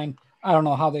defensive line. I don't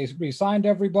know how they re-signed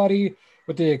everybody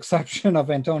with the exception of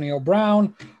Antonio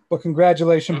Brown, but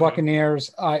congratulations,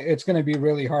 Buccaneers. It's going to be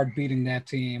really hard beating that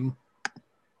team.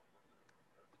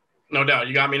 No doubt.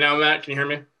 You got me now, Matt? Can you hear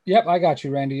me? Yep, I got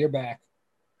you, Randy. You're back.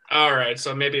 All right,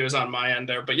 so maybe it was on my end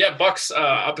there. But yeah, Bucs,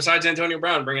 besides Antonio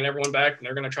Brown, bringing everyone back, and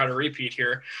they're going to try to repeat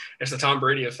here. It's the Tom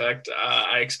Brady effect.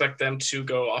 I expect them to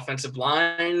go offensive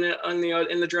line in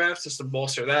the draft just to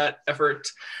bolster that effort.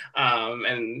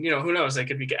 And, who knows? They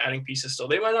could be adding pieces still.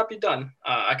 They might not be done.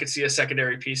 I could see a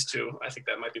secondary piece too. I think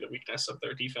that might be the weakness of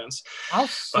their defense. I'll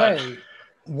say,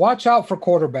 watch out for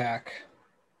quarterback.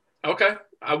 Okay.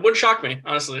 Wouldn't shock me,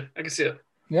 honestly. I can see it.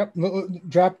 Yep.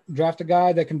 Draft a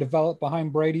guy that can develop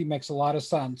behind Brady. Makes a lot of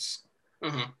sense.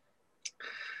 Mm-hmm.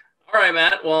 All right,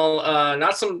 Matt. Well,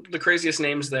 not the craziest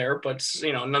names there, but,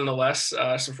 nonetheless,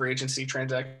 some free agency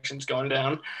transactions going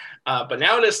down. But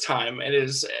now it is time. It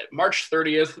is March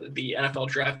 30th. The NFL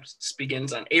draft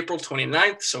begins on April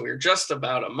 29th. So we're just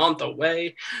about a month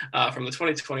away from the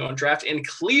 2021 draft in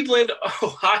Cleveland,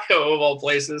 Ohio, of all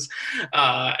places.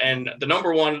 And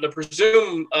the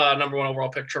presumed number one overall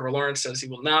pick, Trevor Lawrence, says he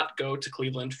will not go to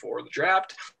Cleveland for the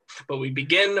draft. But we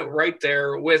begin right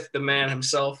there with the man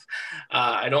himself.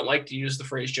 I don't like to use the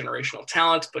phrase generational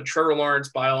talent, but Trevor Lawrence,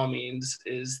 by all means,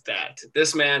 is that.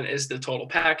 This man is the total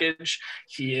package.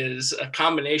 He is a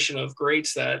combination of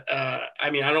greats that, I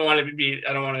don't want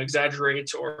to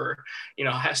exaggerate or,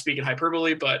 speak in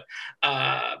hyperbole, but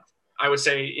I would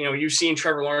say, you've seen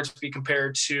Trevor Lawrence be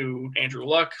compared to Andrew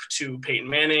Luck, to Peyton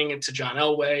Manning, to John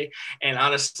Elway. And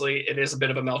honestly, it is a bit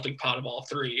of a melting pot of all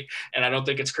three. And I don't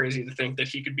think it's crazy to think that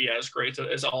he could be as great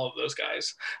as all of those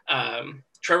guys.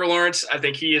 Trevor Lawrence, I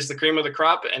think he is the cream of the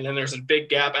crop. And then there's a big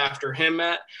gap after him,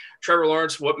 Matt. Trevor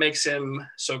Lawrence, what makes him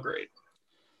so great?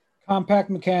 Compact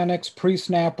mechanics,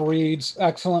 pre-snap reads,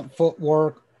 excellent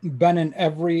footwork, been in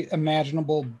every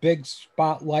imaginable big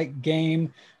spotlight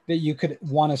game that you could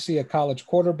want to see a college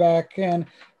quarterback in.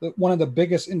 One of the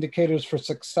biggest indicators for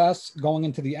success going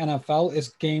into the NFL is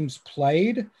games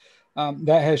played.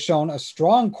 That has shown a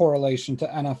strong correlation to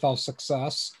NFL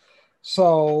success.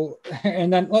 So,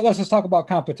 and then let's just talk about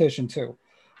competition too.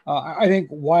 I think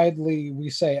widely we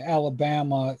say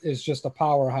Alabama is just a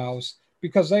powerhouse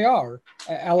because they are.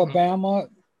 Alabama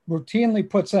routinely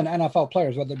puts in NFL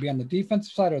players, whether it be on the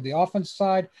defensive side or the offensive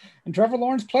side, and Trevor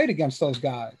Lawrence played against those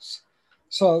guys.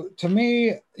 So to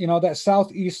me, that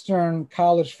Southeastern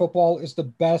college football is the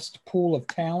best pool of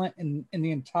talent in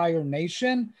the entire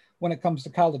nation when it comes to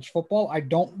college football. I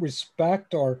don't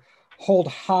respect or hold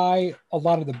high a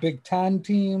lot of the Big Ten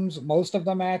teams, most of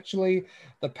them actually.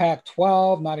 The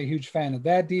Pac-12, not a huge fan of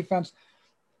that defense.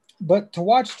 But to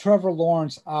watch Trevor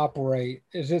Lawrence operate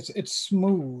it's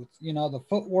smooth. The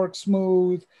footwork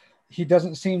smooth. He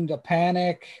doesn't seem to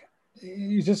panic.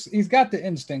 He's got the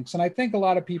instincts. And I think a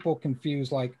lot of people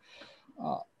confuse a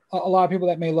lot of people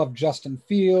that may love Justin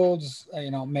Fields,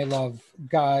 may love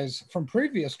guys from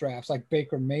previous drafts like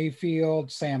Baker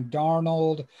Mayfield, Sam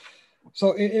Darnold.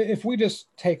 So if we just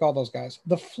take all those guys,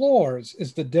 the floors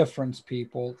is the difference,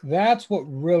 people. That's what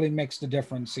really makes the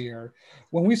difference here.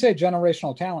 When we say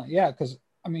generational talent, yeah, because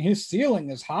his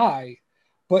ceiling is high,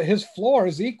 but his floor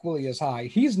is equally as high.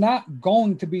 He's not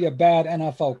going to be a bad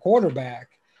NFL quarterback.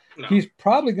 No. He's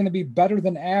probably going to be better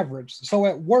than average. So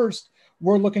at worst,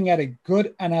 we're looking at a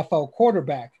good NFL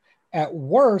quarterback. At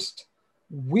worst,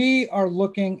 we are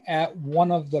looking at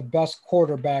one of the best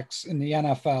quarterbacks in the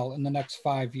NFL in the next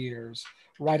 5 years,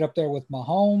 right up there with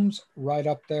Mahomes, right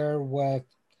up there with,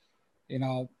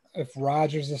 if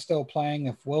Rodgers is still playing,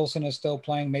 if Wilson is still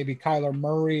playing, maybe Kyler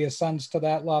Murray ascends to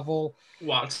that level.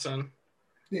 Watson.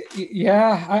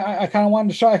 Yeah, I kind of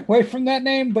wanted to shy away from that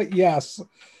name, but yes.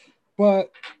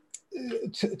 But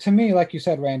to me, like you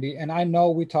said, Randy, and I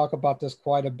know we talk about this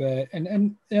quite a bit,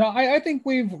 and I think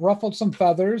we've ruffled some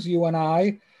feathers, you and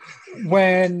I,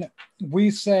 when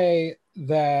we say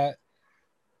that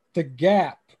the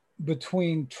gap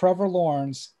between Trevor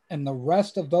Lawrence and the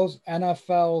rest of those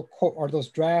NFL or those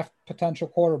draft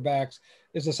potential quarterbacks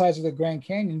is the size of the Grand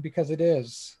Canyon, because it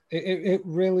is. It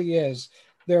really is.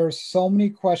 There are so many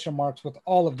question marks with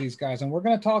all of these guys, and we're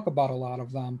going to talk about a lot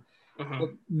of them. But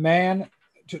man,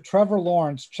 Trevor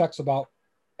Lawrence checks about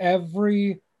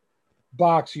every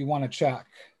box you want to check.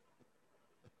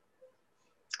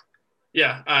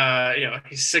 Yeah,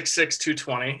 he's 6'6",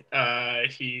 220.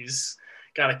 He's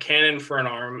got a cannon for an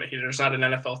arm. There's not an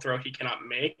NFL throw he cannot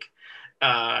make.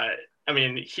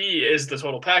 He is the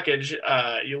total package.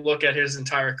 You look at his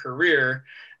entire career,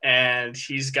 and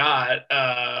he's got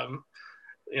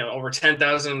over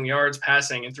 10,000 yards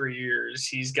passing in 3 years.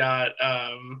 He's got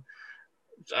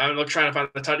I'm trying to find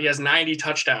the touch. He has 90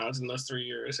 touchdowns in those 3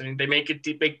 years. They make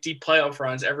deep playoff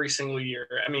runs every single year.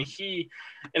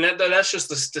 That's just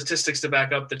the statistics to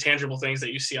back up the tangible things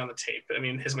that you see on the tape.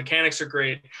 His mechanics are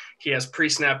great. He has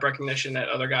pre-snap recognition that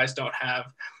other guys don't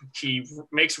have. He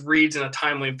makes reads in a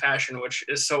timely fashion, which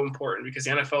is so important because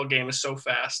the NFL game is so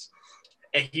fast.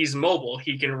 He's mobile.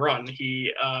 He can run.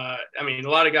 A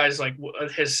lot of guys like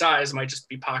his size might just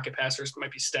be pocket passers,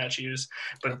 might be statues,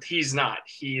 but he's not.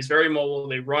 He's very mobile.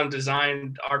 They run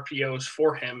designed RPOs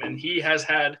for him, and he has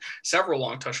had several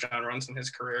long touchdown runs in his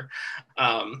career.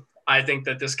 I think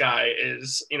that this guy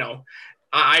is,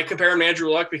 I compare him to Andrew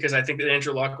Luck because I think that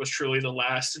Andrew Luck was truly the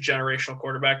last generational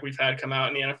quarterback we've had come out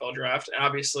in the NFL draft. And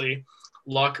obviously,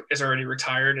 Luck is already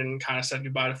retired and kind of said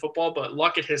goodbye to football, but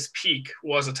Luck at his peak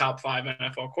was a top 5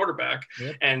 NFL quarterback.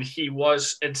 Yep. And he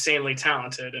was insanely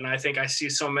talented. And I think I see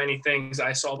so many things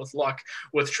I saw with Luck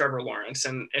with Trevor Lawrence.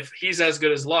 And if he's as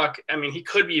good as Luck, he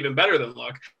could be even better than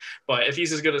Luck, but if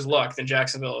he's as good as Luck, then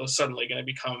Jacksonville is suddenly going to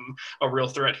become a real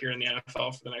threat here in the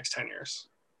NFL for the next 10 years.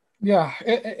 Yeah.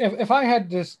 If I had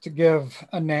just to give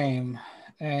a name,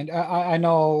 and I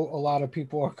know a lot of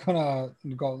people are going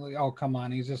to go, oh, come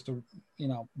on, he's just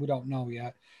we don't know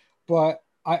yet. But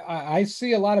I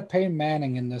see a lot of Peyton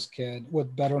Manning in this kid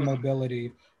with better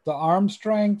mobility. The arm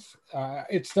strength,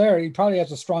 it's there. He probably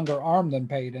has a stronger arm than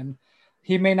Peyton.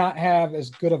 He may not have as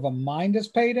good of a mind as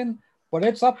Peyton, but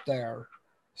it's up there.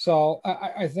 So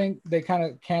I think they kind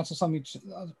of cancel some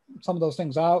of those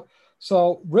things out.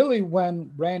 So really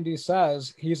when Randy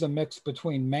says he's a mix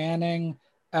between Manning,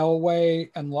 Elway,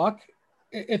 and Luck,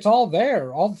 it's all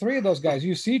there. All three of those guys.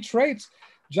 You see traits.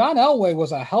 John Elway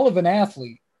was a hell of an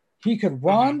athlete. He could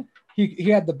run. He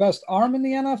had the best arm in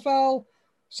the NFL.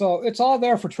 So it's all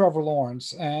there for Trevor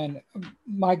Lawrence. And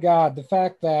my God, the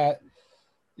fact that,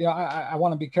 I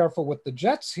want to be careful with the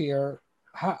Jets here.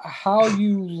 How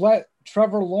you let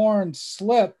Trevor Lawrence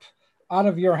slip out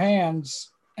of your hands,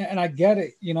 and I get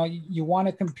it. You want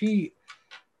to compete,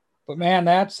 but man,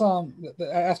 that's going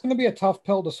to be a tough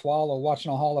pill to swallow.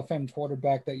 Watching a Hall of Fame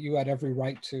quarterback that you had every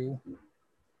right to.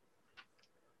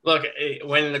 Look,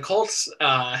 when the Colts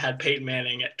had Peyton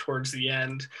Manning towards the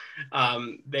end,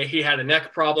 he had a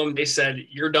neck problem. They said,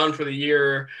 "You're done for the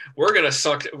year. We're gonna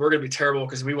suck. We're gonna be terrible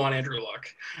because we want Andrew Luck."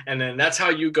 And then that's how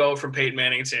you go from Peyton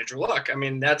Manning to Andrew Luck. I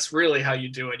mean, that's really how you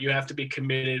do it. You have to be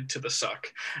committed to the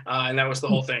suck, and that was the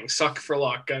whole thing. Suck for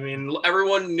Luck. I mean,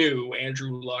 everyone knew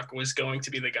Andrew Luck was going to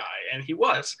be the guy, and he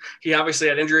was. He obviously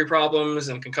had injury problems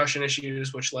and concussion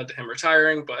issues, which led to him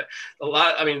retiring. But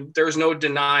there's no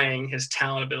denying his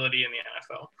talent ability in the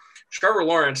NFL. Trevor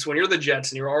Lawrence, when you're the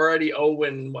Jets and you're already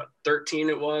 0-13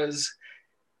 it was,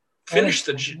 finish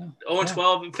the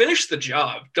 0-12, finish the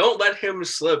job. Don't let him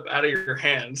slip out of your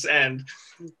hands. And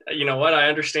you know what? I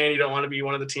understand you don't want to be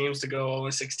one of the teams to go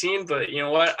 0-16, but you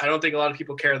know what? I don't think a lot of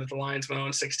people care that the Lions went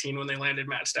 0-16 when they landed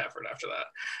Matt Stafford after that.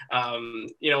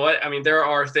 You know what? I mean, there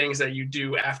are things that you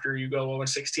do after you go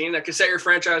 0-16 that can set your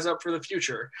franchise up for the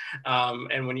future.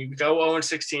 And when you go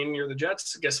 0-16, you're the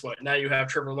Jets. Guess what? Now you have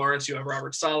Trevor Lawrence, you have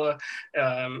Robert Saleh,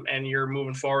 and you're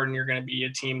moving forward, and you're going to be a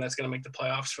team that's going to make the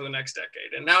playoffs for the next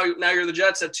decade. And now you're the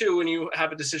Jets at 2, and you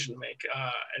have a decision to make.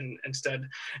 And instead,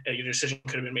 your decision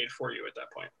could have been made for you at that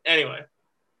point. Anyway,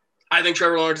 I think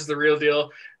Trevor Lawrence is the real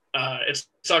deal. It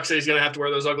sucks that he's going to have to wear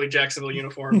those ugly Jacksonville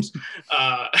uniforms.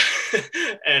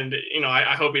 And,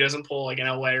 I hope he doesn't pull like an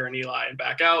Elway or an Eli and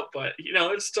back out, but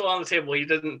it's still on the table. He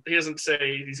doesn't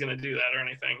say he's going to do that or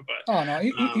anything, but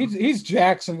he's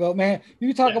Jacksonville, man.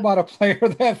 You talk about a player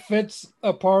that fits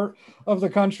a part of the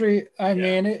country. I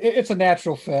mean, it's a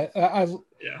natural fit.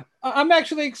 I'm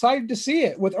actually excited to see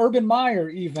it with Urban Meyer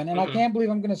even. And I can't believe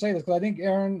I'm going to say this because I think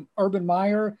Urban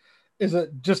Meyer is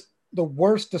just the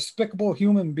worst despicable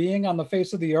human being on the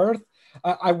face of the earth.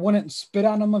 I wouldn't spit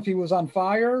on him if he was on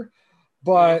fire,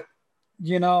 but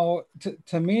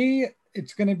to me,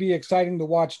 it's going to be exciting to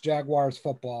watch Jaguars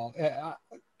football.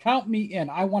 Count me in.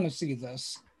 I want to see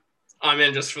this. I'm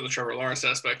in just for the Trevor Lawrence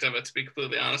aspect of it, to be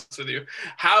completely honest with you.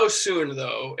 How soon,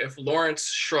 though, if Lawrence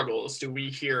struggles, do we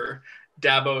hear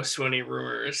Dabo Swinney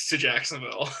rumors to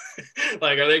Jacksonville?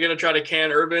 Like, are they going to try to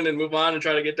can Urban and move on and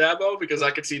try to get Dabo? Because I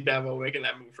could see Dabo making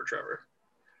that move for Trevor.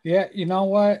 Yeah, you know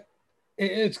what?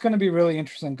 It's going to be really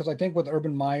interesting because I think with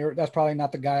Urban Meyer, that's probably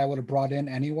not the guy I would have brought in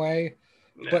anyway.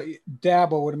 Yeah. But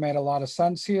Dabo would have made a lot of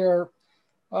sense here.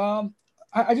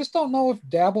 I just don't know if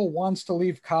Dabo wants to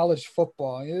leave college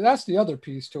football. That's the other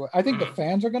piece to it. I think the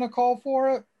fans are going to call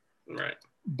for it. Right.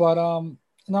 But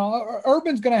no,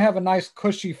 Urban's going to have a nice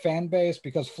cushy fan base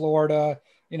because Florida,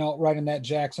 right in that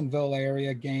Jacksonville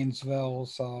area, Gainesville.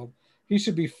 So he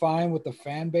should be fine with the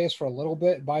fan base for a little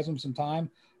bit. It buys him some time.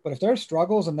 But if there's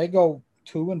struggles and they go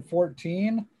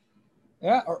 2-14,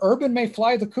 Urban may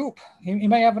fly the coop. He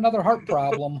may have another heart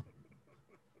problem.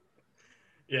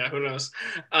 Yeah, who knows?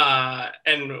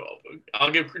 And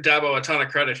I'll give Dabo a ton of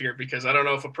credit here because I don't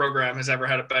know if a program has ever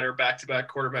had a better back-to-back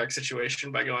quarterback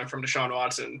situation by going from Deshaun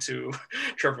Watson to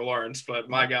Trevor Lawrence. But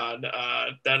my God,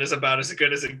 that is about as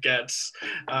good as it gets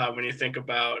when you think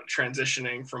about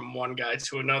transitioning from one guy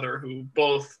to another who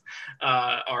both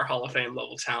are Hall of Fame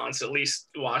level talents. At least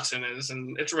Watson is,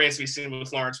 and it remains to be seen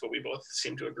with Lawrence, but we both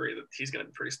seem to agree that he's going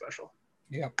to be pretty special.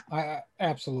 Yeah,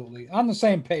 absolutely. On the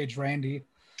same page, Randy.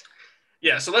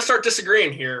 Yeah, so let's start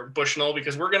disagreeing here, Bushnell,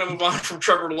 because we're going to move on from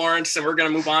Trevor Lawrence and we're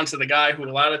going to move on to the guy who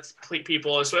a lot of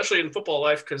people, especially in football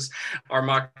life, because our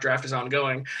mock draft is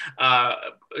ongoing.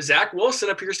 Zach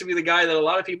Wilson appears to be the guy that a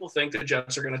lot of people think the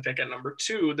Jets are going to pick at number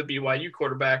 2, the BYU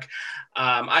quarterback.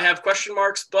 I have question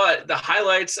marks, but the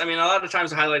highlights, a lot of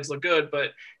times the highlights look good,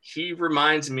 but he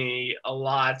reminds me a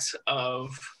lot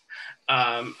of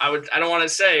I don't want to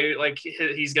say like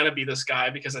he's going to be this guy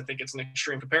because I think it's an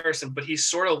extreme comparison, but he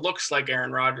sort of looks like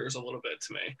Aaron Rodgers a little bit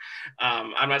to me.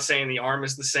 I'm not saying the arm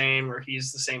is the same or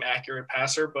he's the same accurate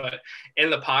passer, but in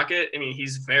the pocket,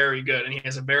 he's very good and he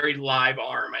has a very live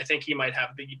arm. I think he might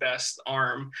have the best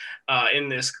arm in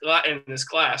this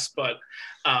class, but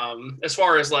as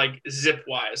far as like zip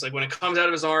wise, like when it comes out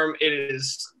of his arm, it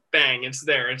is bang, it's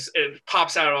there. It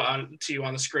pops out to you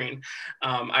on the screen.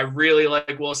 I really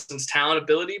like Wilson's talent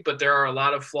ability, but there are a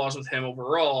lot of flaws with him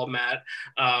overall, Matt.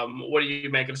 What do you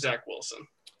make of Zach Wilson?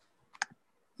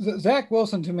 Zach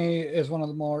Wilson, to me, is one of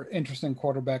the more interesting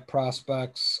quarterback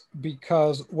prospects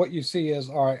because what you see is,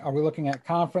 all right, are we looking at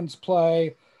conference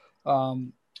play?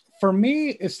 For me,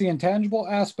 it's the intangible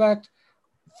aspect.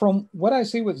 From what I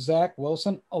see with Zach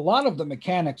Wilson, a lot of the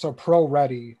mechanics are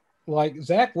pro-ready Like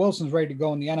Zach Wilson's ready to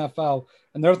go in the NFL,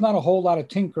 and there's not a whole lot of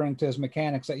tinkering to his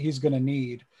mechanics that he's going to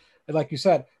need. And like you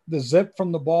said, the zip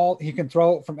from the ball, he can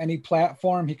throw it from any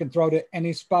platform. He can throw it at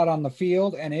any spot on the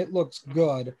field, and it looks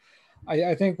good.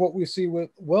 I think what we see with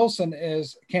Wilson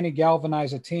is, can he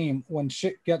galvanize a team when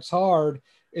shit gets hard?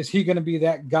 Is he going to be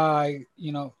that guy,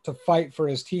 to fight for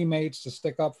his teammates, to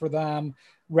stick up for them,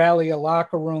 rally a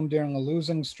locker room during a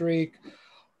losing streak?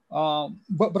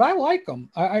 But I like him.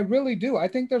 I really do. I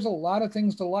think there's a lot of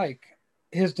things to like.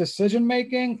 His decision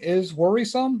making is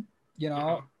worrisome.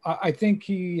 I think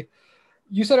you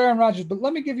said Aaron Rodgers, but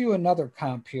let me give you another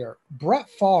comp here. Brett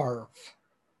Favre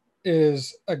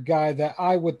is a guy that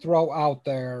I would throw out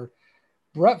there.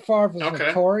 Brett Favre is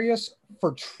notorious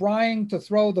for trying to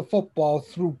throw the football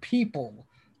through people.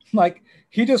 Like,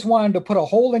 he just wanted to put a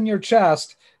hole in your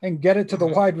chest and get it to the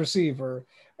wide receiver.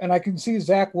 And I can see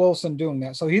Zach Wilson doing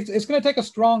that. So it's going to take a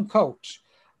strong coach.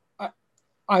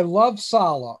 I love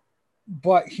Saleh,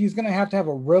 but he's going to have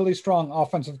a really strong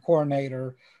offensive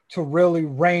coordinator to really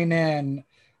rein in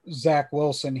Zach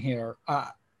Wilson here.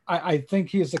 I think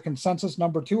he is the consensus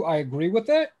number 2. I agree with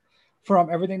it from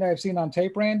everything that I've seen on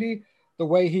tape, Randy, the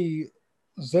way he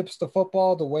zips the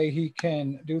football, the way he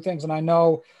can do things. And I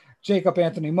know Jacob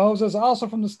Anthony Moses also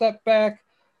from the step back.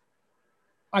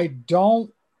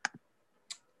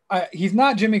 He's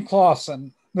not Jimmy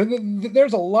Clausen.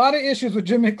 There's a lot of issues with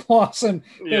Jimmy Clausen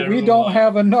that we don't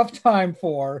have enough time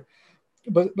for.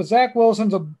 But Zach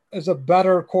Wilson is a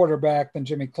better quarterback than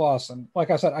Jimmy Clausen. Like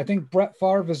I said, I think Brett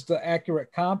Favre is the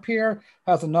accurate comp here,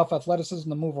 has enough athleticism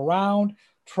to move around,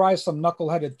 try some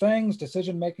knuckleheaded things.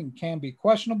 Decision-making can be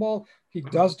questionable. He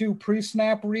does do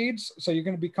pre-snap reads, so you're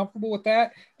going to be comfortable with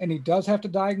that. And he does have to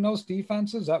diagnose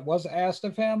defenses. That was asked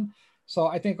of him. So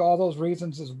I think all those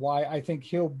reasons is why I think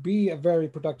he'll be a very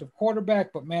productive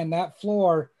quarterback. But, man, that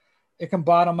floor, it can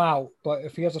bottom out. But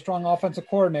if he has a strong offensive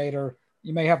coordinator,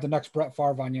 you may have the next Brett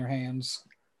Favre on your hands.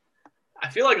 I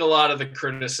feel like a lot of the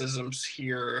criticisms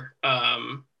here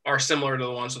are similar to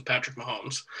the ones with Patrick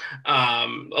Mahomes.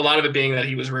 A lot of it being that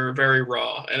he was very, very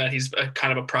raw and that he's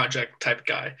kind of a project type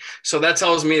guy. So that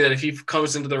tells me that if he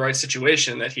comes into the right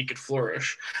situation, that he could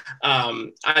flourish.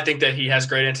 I think that he has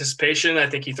great anticipation. I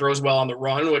think he throws well on the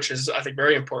run, which is, I think,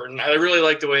 very important. I really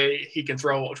like the way he can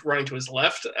throw running to his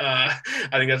left. I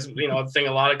think that's, a thing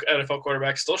a lot of NFL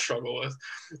quarterbacks still struggle with.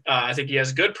 I think he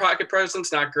has good pocket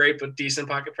presence, not great, but decent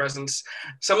pocket presence.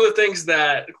 Some of the things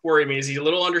that worry me is he's a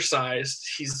little undersized.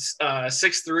 He's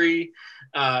 6'3",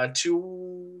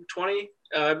 220,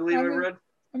 I believe I read.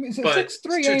 I mean,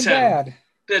 6'3" ain't bad.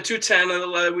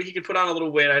 210, he could put on a little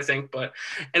weight, I think. And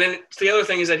then the other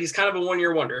thing is that he's kind of a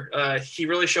one-year wonder. He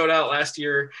really showed out last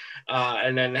year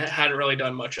and then hadn't really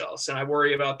done much else. And I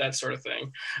worry about that sort of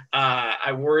thing.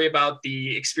 I worry about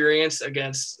the experience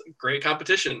against great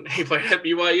competition. He played at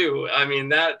BYU. I mean,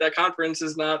 that conference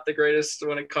is not the greatest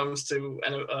when it comes to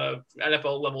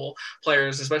NFL-level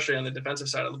players, especially on the defensive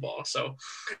side of the ball. So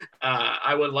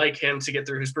I would like him to get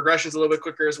through his progressions a little bit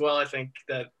quicker as well. I think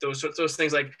that those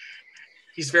things, like,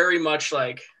 he's very much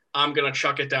like, I'm going to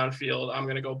chuck it downfield. I'm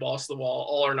going to go balls to the wall,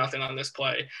 all or nothing on this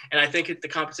play. And I think the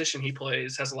competition he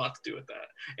plays has a lot to do with that.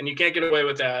 And you can't get away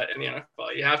with that in the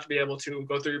NFL. You have to be able to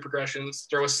go through your progressions,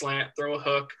 throw a slant, throw a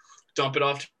hook, dump it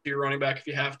off to your running back if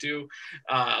you have to.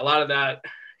 A lot of that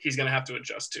he's going to have to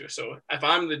adjust to. So if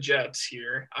I'm the Jets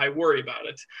here, I worry about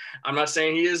it. I'm not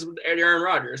saying he is Aaron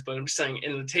Rodgers, but I'm just saying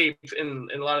in the tape, in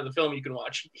a lot of the film you can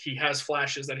watch, he has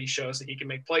flashes that he shows that he can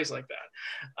make plays like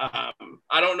that.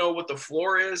 I don't know what the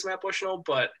floor is, Matt Bushnell,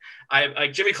 but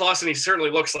like Jimmy Clausen, he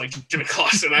certainly looks like Jimmy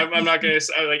Clausen. I'm not going to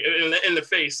say, like, in the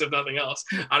face of nothing else.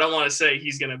 I don't want to say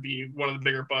he's going to be one of the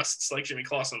bigger busts like Jimmy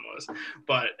Clausen was,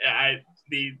 but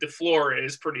the floor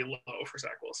is pretty low for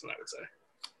Zach Wilson, I would say.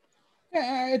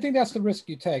 Yeah, I think that's the risk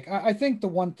you take. I think the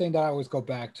one thing that I always go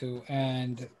back to,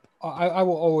 and I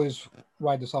will always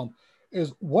ride this home,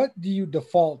 is what do you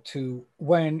default to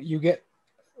when you're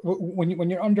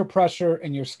under pressure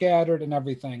and you're scattered and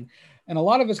everything? And a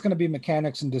lot of it's going to be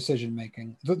mechanics and decision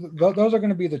making. Those are going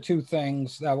to be the two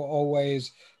things that will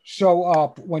always show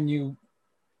up when you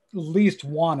least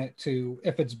want it to,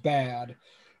 if it's bad.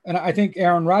 And I think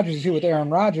Aaron Rodgers is here with Aaron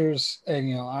Rodgers,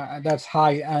 and that's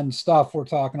high end stuff we're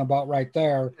talking about right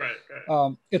there.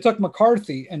 Right. It took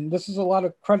McCarthy, and this is a lot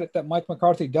of credit that Mike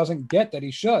McCarthy doesn't get that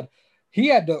he should. He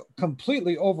had to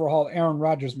completely overhaul Aaron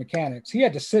Rodgers' mechanics. He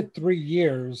had to sit 3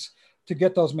 years to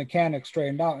get those mechanics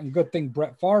straightened out. And good thing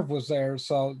Brett Favre was there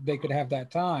so they could have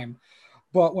that time.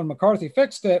 But when McCarthy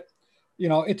fixed it,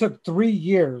 it took 3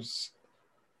 years.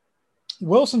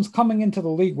 Wilson's coming into the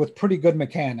league with pretty good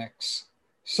mechanics.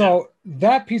 So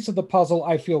that piece of the puzzle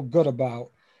I feel good about.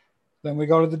 Then we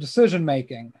go to the decision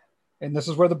making. And this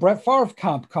is where the Brett Favre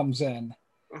comp comes in.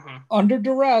 Under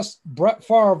duress, Brett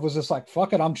Favre was just like,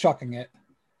 fuck it, I'm chucking it.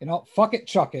 Fuck it,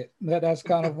 chuck it. That's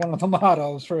kind of one of the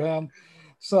mottos for him.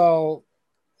 So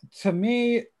to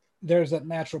me, there's that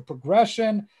natural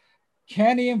progression.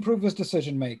 Can he improve his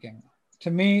decision making?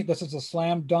 To me, this is a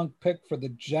slam dunk pick for the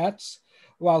Jets.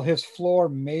 While his floor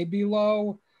may be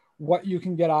low, what you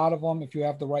can get out of him if you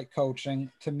have the right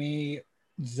coaching, to me,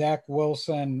 Zach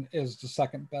Wilson is the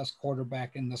second best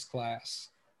quarterback in this class.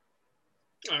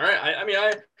 All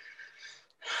right.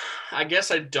 I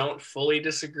guess I don't fully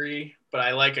disagree, but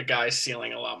I like a guy's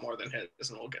ceiling a lot more than his,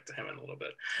 and we'll get to him in a little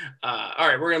bit. All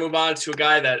right, we're going to move on to a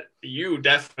guy that you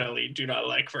definitely do not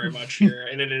like very much here,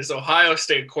 and it is Ohio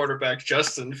State quarterback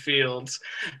Justin Fields,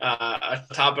 a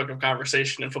topic of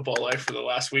conversation in football life for the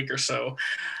last week or so.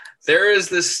 There is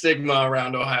this stigma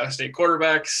around Ohio State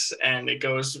quarterbacks, and it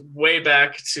goes way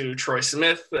back to Troy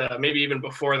Smith, maybe even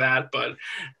before that, but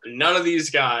none of these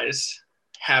guys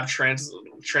have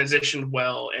transitioned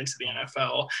well into the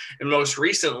NFL. And most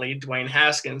recently, Dwayne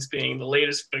Haskins being the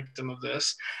latest victim of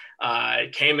this,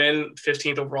 came in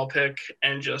 15th overall pick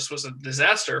and just was a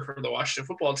disaster for the Washington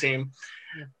football team.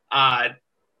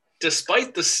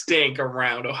 Despite the stink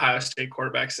around Ohio State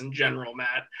quarterbacks in general,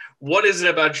 Matt, what is it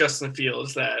about Justin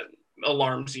Fields that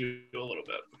alarms you a little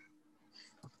bit?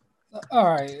 All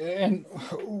right, and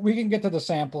we can get to the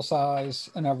sample size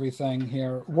and everything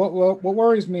here. What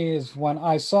worries me is when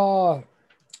I saw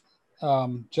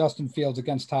Justin Fields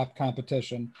against top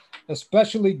competition,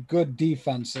 especially good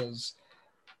defenses,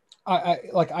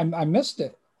 I missed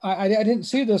it. I didn't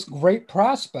see this great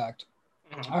prospect.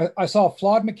 I saw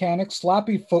flawed mechanics,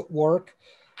 sloppy footwork.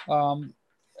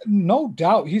 No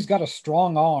doubt he's got a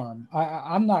strong arm.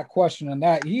 I'm not questioning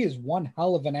that. He is one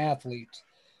hell of an athlete.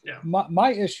 Yeah.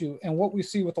 My issue, and what we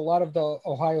see with a lot of the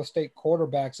Ohio State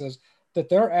quarterbacks, is that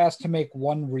they're asked to make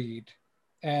one read,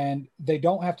 and they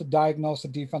don't have to diagnose the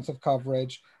defensive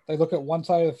coverage. They look at one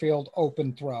side of the field,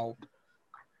 open throw.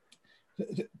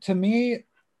 To me,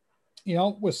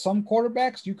 with some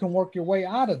quarterbacks, you can work your way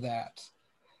out of that.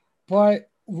 But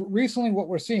recently what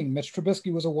we're seeing, Mitch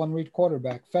Trubisky was a one-read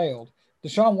quarterback, failed.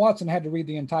 Deshaun Watson had to read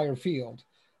the entire field.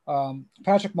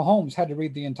 Patrick Mahomes had to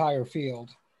read the entire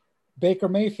field. Baker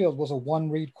Mayfield was a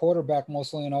one-read quarterback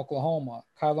mostly in Oklahoma.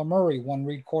 Kyler Murray,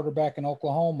 one-read quarterback in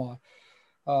Oklahoma.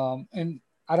 And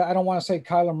I don't want to say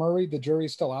Kyler Murray, the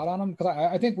jury's still out on him, because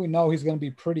I think we know he's going to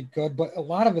be pretty good, but a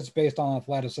lot of it's based on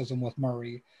athleticism with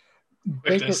Murray.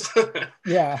 Baker,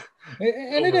 yeah,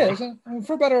 and it is,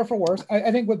 for better or for worse.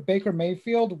 I think with Baker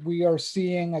Mayfield, we are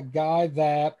seeing a guy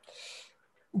that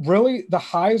really, the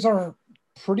highs are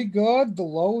pretty good, the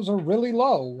lows are really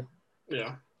low.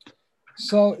 Yeah.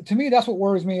 So to me, that's what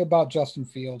worries me about Justin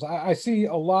Fields. I see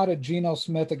a lot of Geno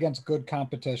Smith against good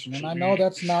competition, and I know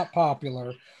that's not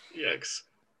popular. Yikes.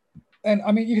 And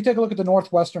I mean, you can take a look at the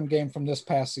Northwestern game from this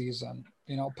past season.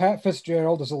 Pat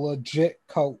Fitzgerald is a legit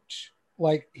coach.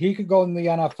 Like, he could go in the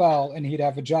NFL and he'd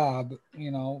have a job.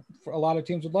 For a lot of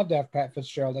teams would love to have Pat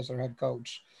Fitzgerald as their head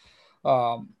coach.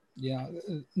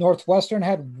 Northwestern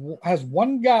has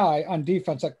one guy on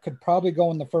defense that could probably go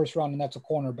in the first round, and that's a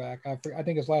cornerback. I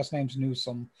think his last name's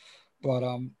Newsome, but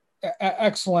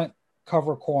excellent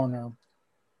cover corner.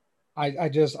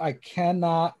 I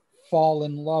cannot fall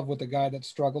in love with a guy that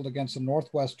struggled against a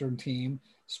Northwestern team,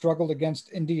 struggled against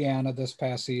Indiana this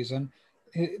past season.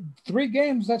 3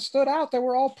 games that stood out, they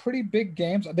were all pretty big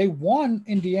games. They won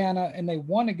Indiana and they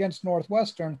won against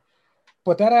Northwestern,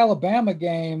 but that Alabama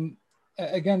game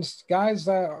against guys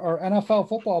that are NFL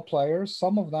football players,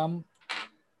 some of them,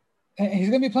 and he's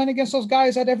going to be playing against those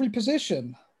guys at every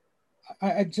position.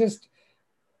 The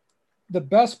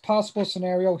best possible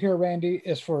scenario here, Randy,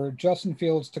 is for Justin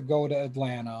Fields to go to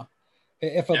Atlanta.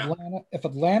 If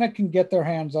Atlanta can get their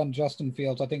hands on Justin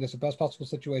Fields, I think it's the best possible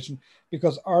situation,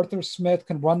 because Arthur Smith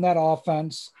can run that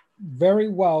offense very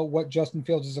well, what Justin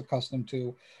Fields is accustomed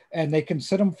to, and they can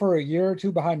sit him for a year or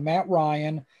two behind Matt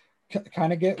Ryan,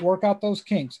 kind of work out those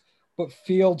kinks. But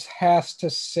Fields has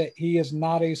to sit. He is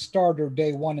not a starter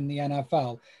day one in the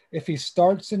NFL. If he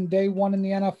starts in day one in the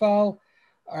NFL,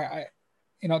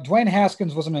 Dwayne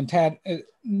Haskins was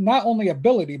not only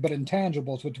ability, but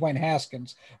intangibles with Dwayne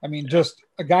Haskins. I mean, just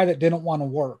a guy that didn't want to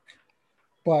work.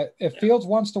 But if Fields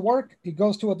wants to work, he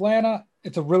goes to Atlanta.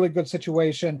 It's a really good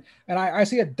situation. And I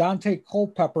see a Dante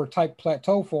Culpepper type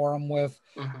plateau for him with,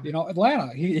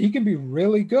 Atlanta. He can be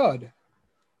really good.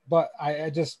 But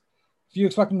if you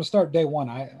expect him to start day one,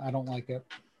 I don't like it.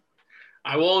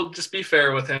 I will just be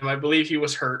fair with him. I believe he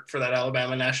was hurt for that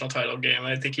Alabama national title game.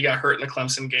 I think he got hurt in the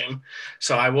Clemson game.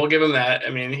 So I will give him that.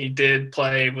 I mean, he did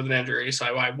play with an injury, so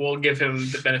I will give him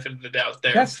the benefit of the doubt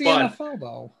there. That's the NFL,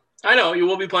 though. I know you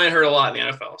will be playing hurt a lot in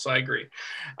the NFL, so I agree.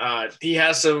 He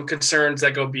has some concerns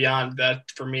that go beyond that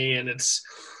for me, and it's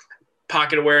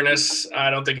pocket awareness. I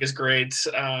don't think is great.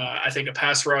 I think a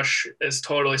pass rush is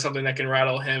totally something that can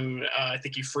rattle him. I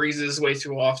think he freezes way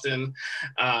too often.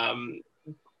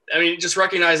 I mean, just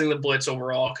recognizing the blitz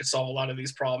overall could solve a lot of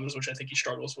these problems, which I think he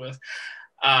struggles with.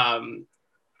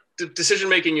 The decision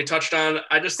making you touched on,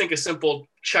 I just think a simple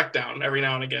check down every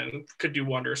now and again could do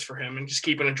wonders for him and just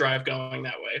keeping a drive going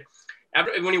that way.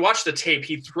 When you watch the tape,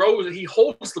 he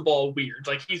holds the ball weird.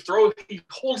 Like he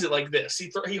holds it like this.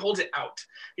 He holds it out.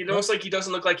 He looks like he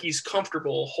doesn't look like he's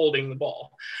comfortable holding the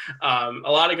ball. A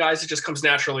lot of guys, it just comes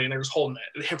naturally and they're just holding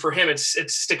it. For him, it's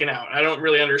sticking out. I don't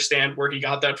really understand where he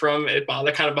got that from.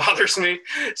 That kind of bothers me.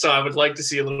 So I would like to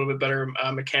see a little bit better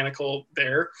mechanical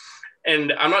there.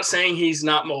 And I'm not saying he's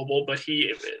not mobile, but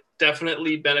he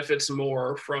definitely benefits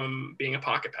more from being a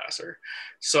pocket passer.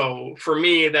 So for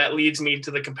me, that leads me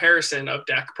to the comparison of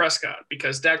Dak Prescott,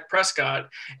 because Dak Prescott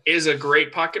is a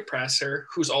great pocket passer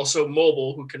who's also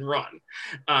mobile, who can run.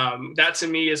 That to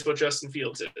me is what Justin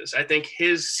Fields is. I think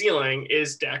his ceiling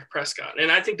is Dak Prescott,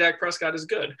 and I think Dak Prescott is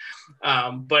good.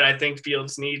 But I think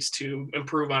Fields needs to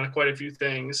improve on quite a few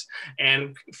things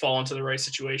and fall into the right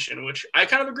situation, which I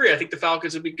kind of agree. I think the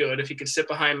Falcons would be good if he could sit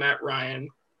behind Matt Ryan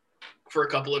for a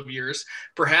couple of years,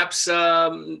 perhaps,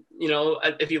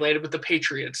 if he landed with the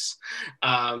Patriots,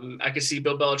 I could see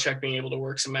Bill Belichick being able to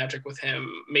work some magic with him.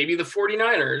 Maybe the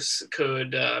 49ers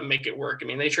could make it work. I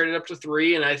mean, they traded up to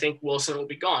 3, and I think Wilson will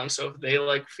be gone. So if they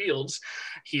like Fields,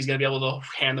 he's going to be able to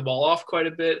hand the ball off quite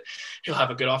a bit. He'll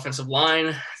have a good offensive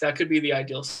line. That could be the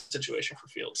ideal situation for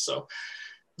Fields. So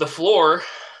the floor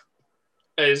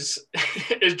is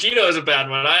Geno is a bad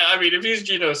one. I mean, if he's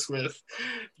Geno Smith,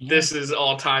 this is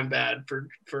all-time bad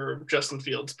for Justin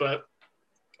Fields. But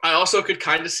I also could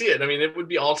kind of see it. I mean, it would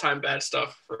be all-time bad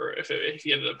stuff for if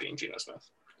he ended up being Geno Smith.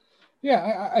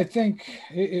 Yeah, I think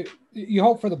you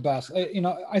hope for the best.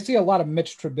 I see a lot of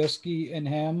Mitch Trubisky in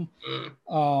him.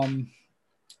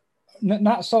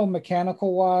 Not so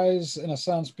mechanical wise in a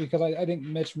sense, because I think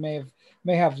Mitch may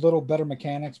have little better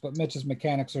mechanics, but Mitch's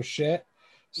mechanics are shit.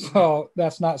 So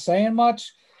that's not saying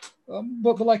much,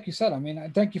 but like you said, I mean,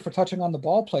 thank you for touching on the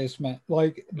ball placement.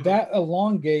 Like that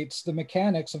elongates the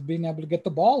mechanics of being able to get the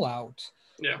ball out.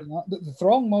 Yeah, the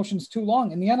throwing motion's too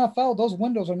long. In the NFL, those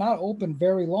windows are not open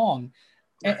very long.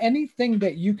 Right. And anything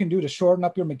that you can do to shorten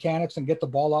up your mechanics and get the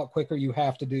ball out quicker, you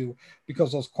have to do,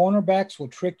 because those cornerbacks will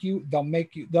trick you.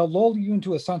 They'll lull you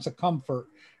into a sense of comfort,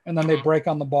 and then they break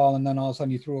on the ball, and then all of a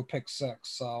sudden you threw a pick 6.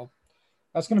 So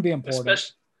that's going to be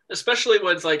important. Especially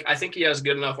with, like, I think he has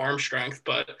good enough arm strength,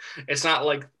 but it's not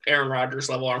like Aaron Rodgers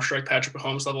level arm strength, Patrick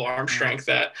Mahomes level arm strength,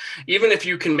 that even if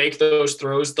you can make those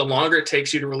throws, the longer it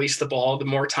takes you to release the ball, the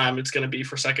more time it's going to be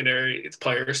for secondary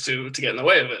players to get in the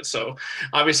way of it. So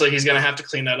obviously he's going to have to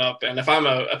clean that up. And if I'm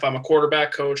a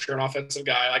quarterback coach or an offensive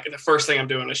guy, like, the first thing I'm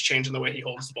doing is changing the way he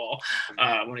holds the ball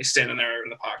when he's standing there in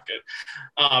the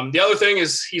pocket. The other thing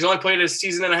is he's only played a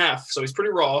season and a half, so he's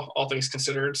pretty raw, all things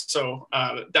considered. So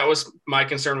that was my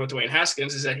concern with Dwayne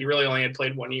Haskins, is that he really only had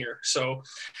played 1 year. So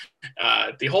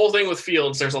the whole thing with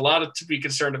Fields, there's a lot to be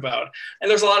concerned about,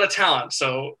 and there's a lot of talent.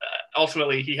 So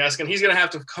ultimately he's going to have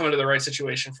to come into the right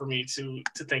situation for me to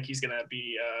think he's going to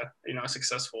be a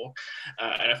successful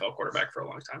NFL quarterback for a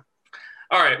long time.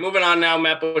 All right, moving on now,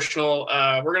 Matt Bushnell.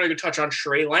 We're going to touch on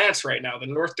Trey Lance right now, the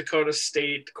North Dakota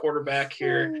State quarterback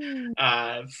here,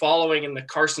 following in the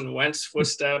Carson Wentz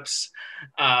footsteps.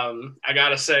 I got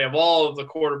to say, of all of the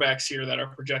quarterbacks here that are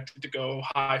projected to go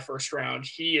high first round,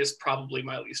 he is probably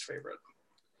my least favorite.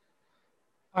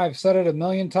 I've said it a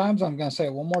million times. I'm going to say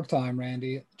it one more time,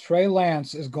 Randy. Trey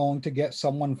Lance is going to get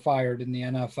someone fired in the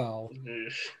NFL.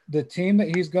 The team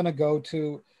that he's going to go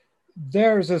to,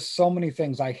 there's just so many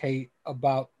things I hate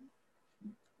about,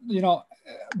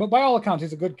 but by all accounts,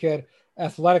 he's a good kid.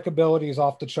 Athletic ability is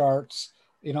off the charts.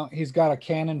 He's got a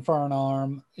cannon for an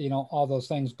arm, all those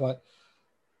things. But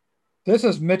this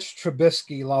is Mitch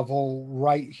Trubisky level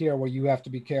right here, where you have to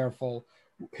be careful.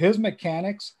 His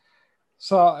mechanics,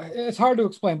 so it's hard to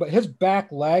explain, but his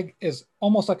back leg is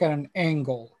almost like at an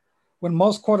angle when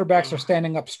most quarterbacks are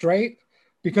standing up straight,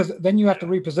 because then you have to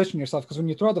reposition yourself. Because when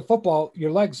you throw the football, your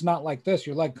leg's not like this.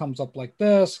 Your leg comes up like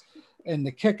this, and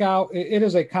the kick out, it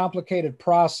is a complicated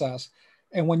process.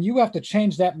 And when you have to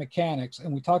change that mechanics,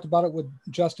 and we talked about it with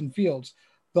Justin Fields,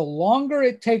 the longer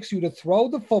it takes you to throw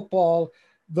the football,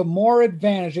 the more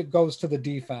advantage it goes to the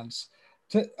defense.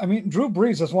 Drew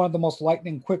Brees is one of the most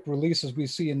lightning quick releases we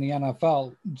see in the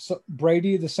NFL. So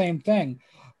Brady, the same thing.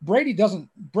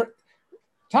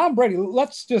 Tom Brady,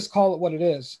 let's just call it what it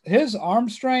is. His arm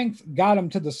strength got him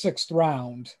to the 6th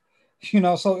round,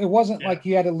 so it wasn't like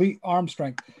he had elite arm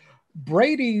strength.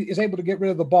 Brady is able to get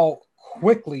rid of the ball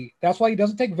quickly. That's why he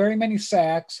doesn't take very many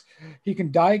sacks. He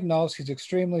can diagnose. He's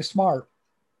extremely smart.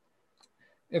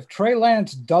 If Trey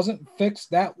Lance doesn't fix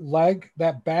that leg,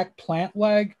 that back plant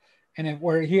leg,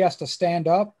 where he has to stand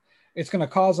up, it's going to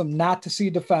cause him not to see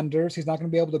defenders. He's not going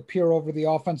to be able to peer over the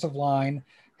offensive line.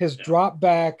 His drop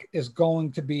back is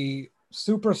going to be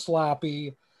super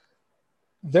sloppy.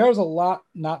 There's a lot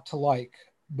not to like.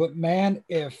 But, man,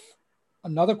 if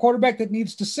another quarterback that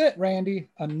needs to sit, Randy,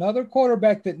 another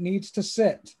quarterback that needs to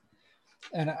sit,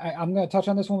 and I'm going to touch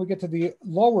on this when we get to the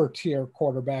lower tier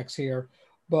quarterbacks here,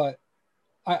 but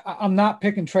I'm not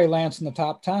picking Trey Lance in the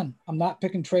top 10. I'm not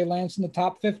picking Trey Lance in the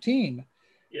top 15.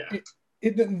 Yeah.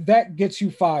 That gets you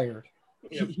fired.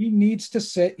 Yep. He needs to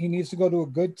sit. He needs to go to a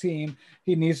good team.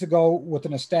 He needs to go with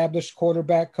an established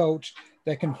quarterback coach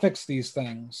that can fix these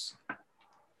things.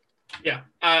 Yeah,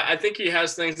 I think he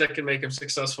has things that can make him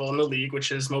successful in the league,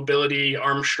 which is mobility,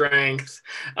 arm strength,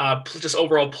 just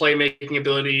overall playmaking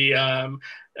ability,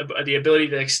 the ability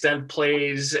to extend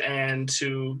plays and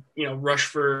to rush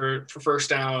for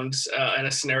first downs in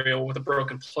a scenario with a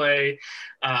broken play.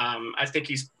 I think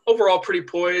he's overall pretty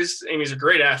poised, and he's a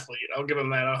great athlete. I'll give him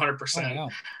that 100%. Oh,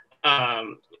 yeah.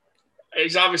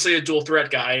 He's obviously a dual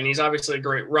threat guy, and he's obviously a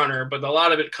great runner, but a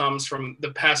lot of it comes from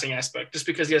the passing aspect. Just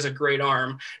because he has a great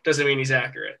arm doesn't mean he's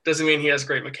accurate. Doesn't mean he has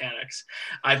great mechanics.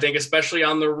 I think especially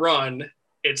on the run,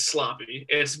 it's sloppy.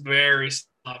 It's very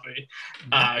sloppy.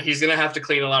 He's going to have to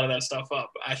clean a lot of that stuff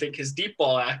up. I think his deep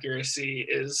ball accuracy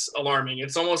is alarming.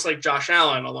 It's almost like Josh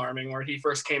Allen alarming, where he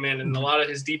first came in, and a lot of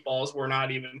his deep balls were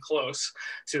not even close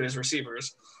to his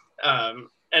receivers.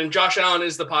 And Josh Allen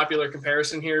is the popular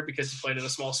comparison here because he played in a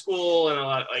small school and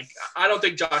I don't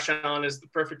think Josh Allen is the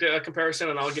perfect comparison,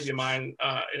 and I'll give you mine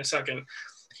in a second.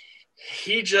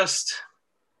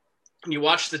 You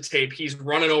watch the tape, he's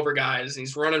running over guys, and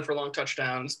he's running for long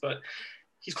touchdowns, but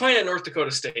he's playing at North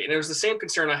Dakota State. And it was the same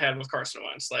concern I had with Carson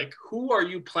Wentz. Like, who are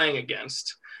you playing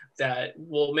against that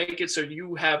will make it so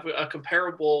you have a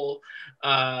comparable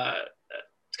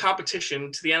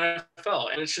competition to the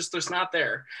NFL? And it's just, there's not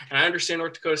there. And I understand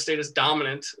North Dakota State is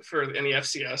dominant in the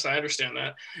FCS. I understand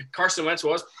that. Carson Wentz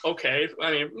was okay.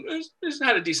 I mean, he's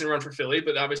had a decent run for Philly,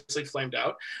 but obviously flamed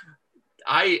out.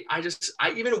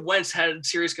 Even Wentz had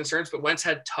serious concerns, but Wentz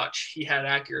had touch. He had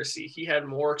accuracy. He had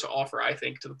more to offer, I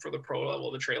think, for the pro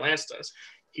level that Trey Lance does.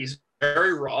 He's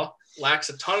very raw, lacks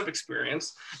a ton of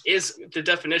experience, is the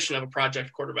definition of a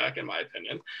project quarterback, in my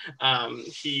opinion.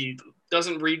 He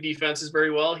doesn't read defenses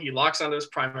very well. He locks onto his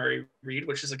primary read,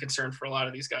 which is a concern for a lot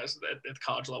of these guys at the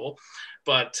college level.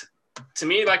 But to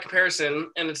me, by comparison,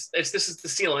 and this is the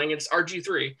ceiling, it's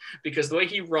RG3, because the way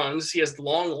he runs, he has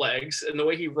long legs, and the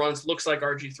way he runs looks like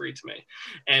RG3 to me.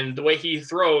 And the way he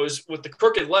throws with the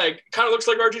crooked leg kind of looks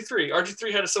like RG3.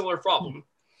 RG3 had a similar problem.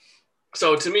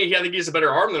 So to me, I think he has a better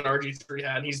arm than RG3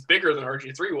 had. He's bigger than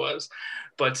RG3 was.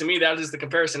 But to me, that is the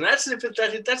comparison. That's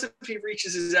if he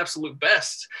reaches his absolute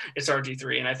best, it's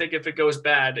RG3. And I think if it goes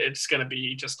bad, it's going to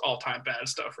be just all-time bad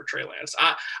stuff for Trey Lance.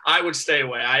 I would stay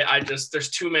away. There's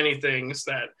too many things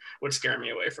that would scare me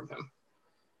away from him.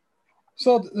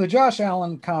 So the Josh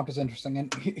Allen comp is interesting.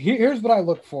 And here's what I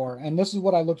look for. And this is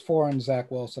what I looked for in Zach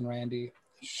Wilson, Randy.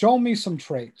 Show me some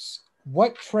traits.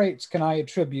 What traits can I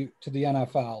attribute to the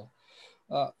NFL?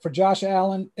 For Josh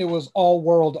Allen, it was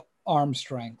all-world arm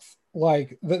strength.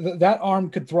 Like that arm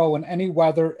could throw in any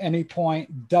weather, any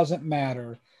point, doesn't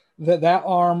matter. That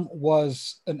arm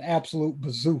was an absolute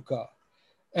bazooka.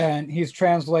 And he's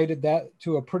translated that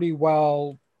to a pretty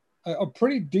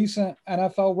decent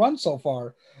NFL run so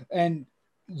far. And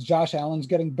Josh Allen's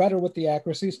getting better with the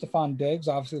accuracy. Stephon Diggs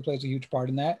obviously plays a huge part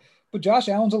in that. But Josh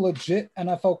Allen's a legit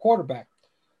NFL quarterback.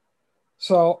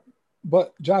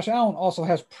 But Josh Allen also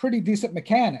has pretty decent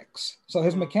mechanics. So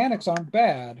his mechanics aren't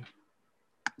bad.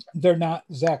 They're not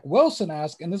Zach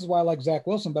Wilson-esque. And this is why I like Zach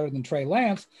Wilson better than Trey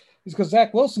Lance, is because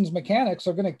Zach Wilson's mechanics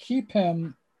are going to keep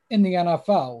him in the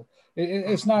NFL.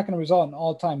 It's not going to result in an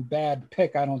all-time bad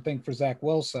pick, I don't think, for Zach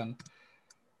Wilson.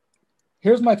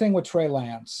 Here's my thing with Trey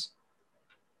Lance.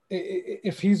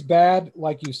 If he's bad,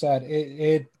 like you said,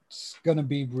 it's going to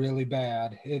be really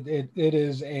bad. It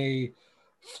is a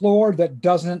floor that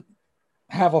doesn't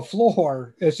have a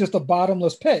floor. It's just a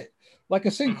bottomless pit, like a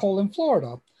sinkhole in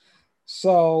Florida.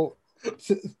 So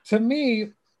to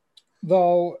me,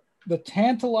 though, the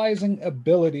tantalizing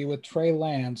ability with Trey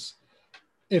Lance,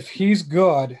 if he's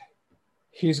good,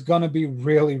 he's going to be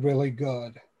really, really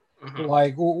good. Mm-hmm.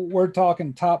 Like we're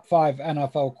talking top 5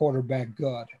 NFL quarterback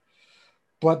good.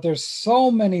 But there's so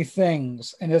many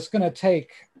things, and it's going to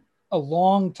take a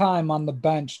long time on the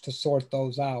bench to sort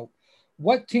those out.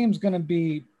 What team's going to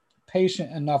be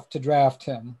patient enough to draft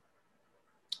him?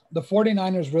 The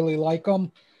 49ers really like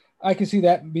him. I can see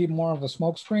that be more of a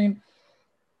smokescreen.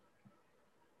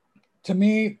 To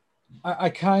me, I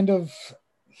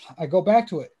go back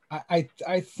to it.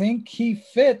 I think he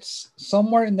fits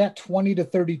somewhere in that 20 to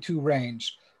 32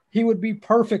 range. He would be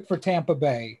perfect for Tampa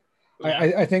Bay.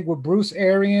 Yeah. I think with Bruce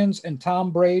Arians and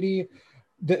Tom Brady,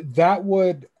 that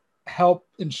would help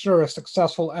ensure a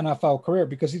successful NFL career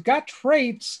because he's got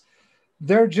traits.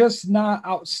 They're just not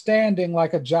outstanding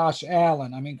like a Josh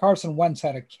Allen. I mean, Carson Wentz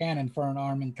had a cannon for an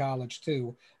arm in college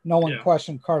too. No one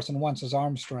questioned Carson Wentz's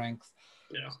arm strength.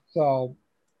 Yeah. So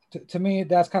to me,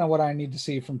 that's kind of what I need to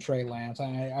see from Trey Lance.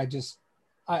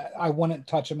 I wouldn't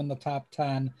touch him in the top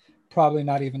 10, probably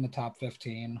not even the top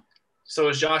 15. So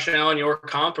is Josh Allen your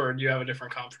comp, or do you have a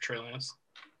different comp for Trey Lance?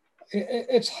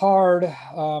 It's hard.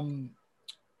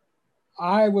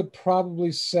 I would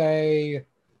probably say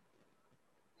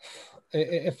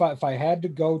if I had to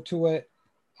go to it,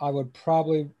 I would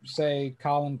probably say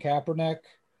Colin Kaepernick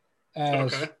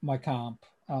as my comp.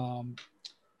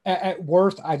 At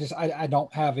worst, I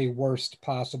don't have a worst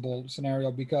possible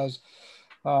scenario because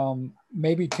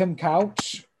maybe Tim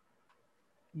Couch.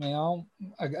 You know,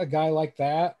 a guy like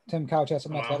that. Tim Couch has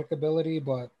some athletic ability,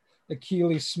 but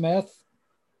Akili Smith.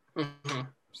 Mm-hmm.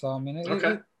 So, I mean,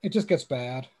 it just gets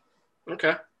bad.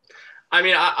 Okay. I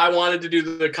mean, I wanted to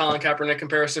do the Colin Kaepernick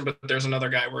comparison, but there's another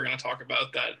guy we're going to talk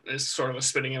about that is sort of a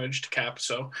spitting image to Cap.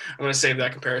 So I'm going to save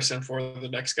that comparison for the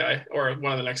next guy or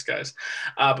one of the next guys.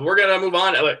 But we're going to move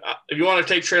on. If you want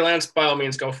to take Trey Lance, by all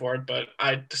means, go for it. But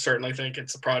I certainly think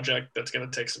it's a project that's going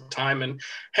to take some time. And,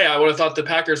 hey, I would have thought the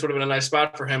Packers would have been a nice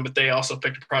spot for him, but they also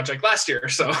picked a project last year.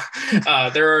 So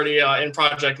they're already in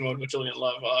project mode with Julian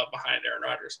Love behind Aaron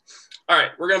Rodgers. All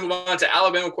right, we're going to move on to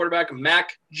Alabama quarterback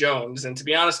Mac Jones. And to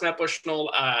be honest, Matt Bushnell,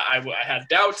 I had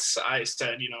doubts. I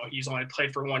said, he's only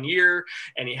played for 1 year,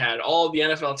 and he had all the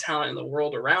NFL talent in the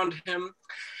world around him.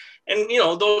 And,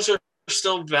 those are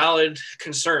still valid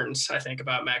concerns, I think,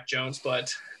 about Mac Jones.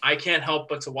 But I can't help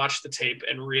but to watch the tape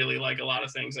and really like a lot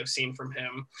of things I've seen from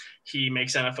him. He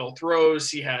makes NFL throws.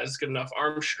 He has good enough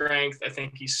arm strength. I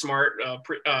think he's smart.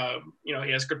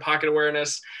 He has good pocket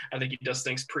awareness. I think he does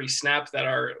things pre-snap that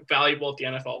are valuable at the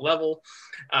NFL level.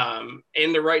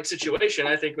 In the right situation,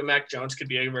 I think that Mac Jones could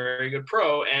be a very good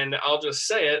pro. And I'll just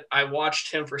say it. I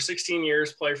watched him for 16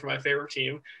 years play for my favorite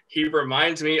team. He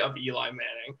reminds me of Eli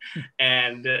Manning.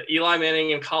 And Eli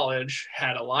Manning in college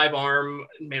had a live arm,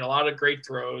 made a lot of great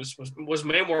throws, was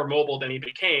way more mobile than he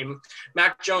became.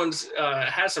 Mac Jones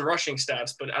has some rushing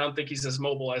stats, but I don't think he's as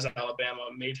mobile as Alabama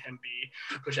made him be,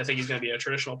 which I think he's going to be a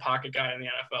traditional pocket guy in the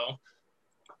NFL.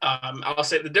 I'll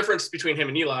say the difference between him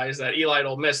and Eli is that Eli at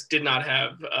Ole Miss did not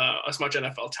have as much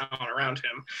NFL talent around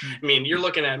him. I mean, you're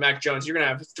looking at Mac Jones, you're going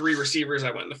to have 3 receivers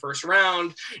that went in the first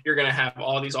round. You're going to have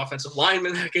all these offensive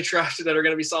linemen that get drafted that are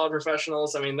going to be solid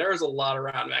professionals. I mean, there's a lot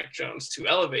around Mac Jones to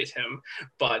elevate him,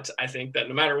 but I think that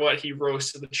no matter what, he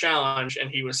rose to the challenge and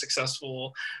he was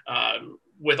successful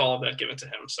with all of that given to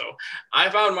him. So I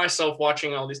found myself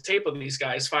watching all these tape of these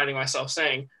guys, finding myself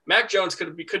saying, Mac Jones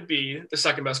could be the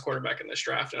second best quarterback in this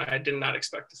draft. And I did not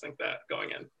expect to think that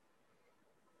going in.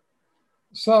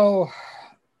 So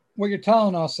what you're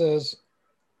telling us is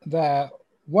that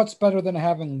what's better than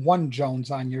having 1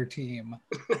 Jones on your team?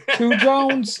 2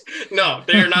 Jones? No,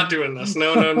 they are not doing this.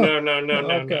 No.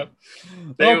 Okay.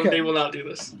 No. They will not do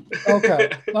this.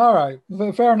 Okay. All right.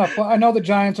 Fair enough. I know the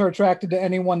Giants are attracted to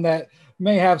anyone that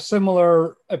may have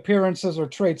similar appearances or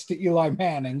traits to Eli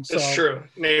Manning. So. That's true.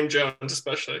 Name Jones,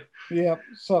 especially. Yep.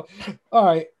 So, all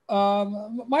right.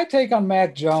 My take on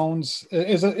Mac Jones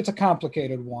is it's a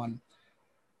complicated one.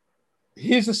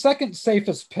 He's the second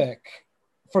safest pick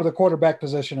for the quarterback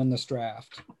position in this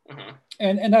draft. Uh-huh.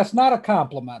 And that's not a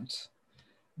compliment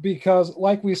because,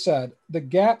 like we said, the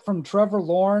gap from Trevor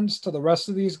Lawrence to the rest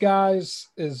of these guys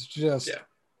is just,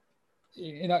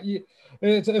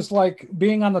 it's like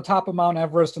being on the top of Mount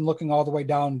Everest and looking all the way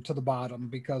down to the bottom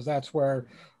because that's where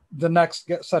the next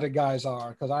set of guys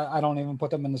are, because I don't even put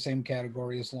them in the same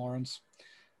category as Lawrence.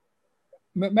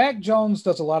 Mac Jones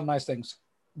does a lot of nice things.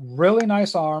 Really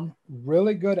nice arm,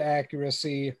 really good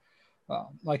accuracy.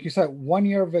 Like you said, 1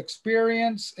 year of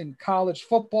experience in college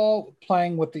football,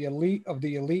 playing with the elite of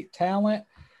the elite talent.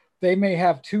 They may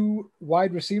have 2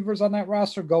 wide receivers on that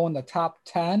roster go in the top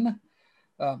 10.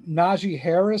 Najee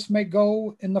Harris may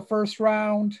go in the first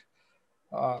round.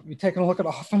 You're taking a look at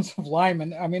offensive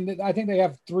linemen. I mean, I think they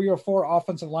have 3 or 4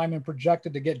 offensive linemen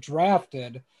projected to get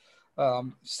drafted.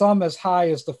 Some as high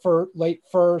as the late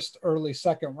first, early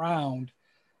second round.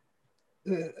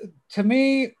 To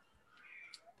me,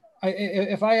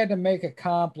 if I had to make a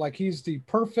comp, like he's the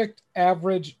perfect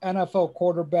average NFL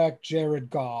quarterback, Jared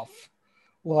Goff,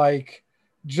 like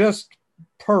just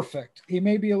perfect. He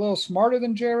may be a little smarter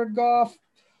than Jared Goff,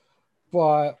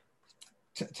 but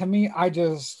to me, I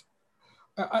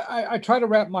try to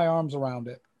wrap my arms around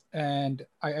it. And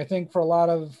I think for a lot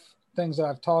of things that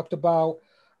I've talked about,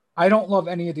 I don't love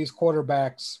any of these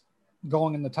quarterbacks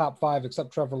going in the top 5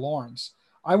 except Trevor Lawrence.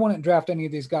 I wouldn't draft any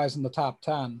of these guys in the top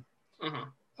 10.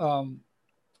 Well,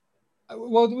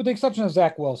 with the exception of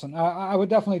Zach Wilson, I would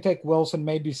definitely take Wilson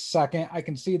maybe second. I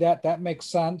can see that. That makes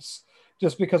sense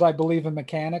just because I believe in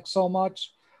mechanics so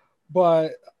much.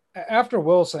 But after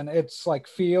Wilson, it's like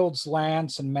Fields,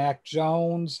 Lance, and Mac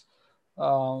Jones.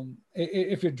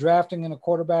 If you're drafting in a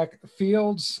quarterback,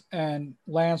 Fields and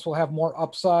Lance will have more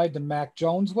upside than Mac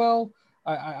Jones will.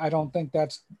 I don't think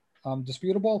that's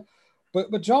disputable.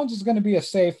 But Jones is going to be a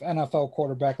safe NFL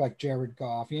quarterback like Jared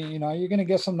Goff. You know, you're going to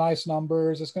get some nice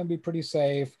numbers. It's going to be pretty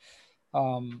safe.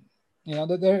 You know,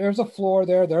 there's a floor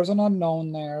there. There's an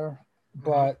unknown there.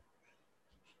 But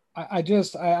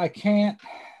I can't.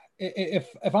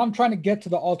 If I'm trying to get to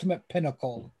the ultimate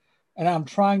pinnacle and I'm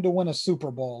trying to win a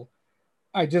Super Bowl,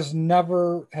 I just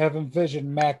never have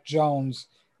envisioned Mac Jones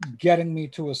getting me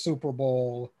to a Super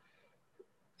Bowl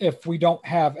if we don't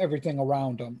have everything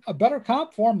around him. A better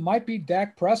comp for him might be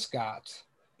Dak Prescott.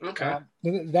 Okay.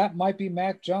 That might be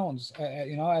Mac Jones,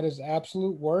 you know, at his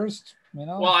absolute worst. You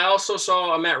know? Well, I also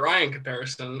saw a Matt Ryan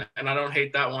comparison, and I don't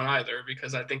hate that one either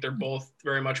because I think they're both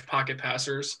very much pocket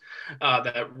passers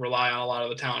that rely on a lot of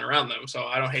the talent around them. So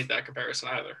I don't hate that comparison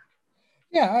either.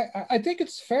 Yeah, I think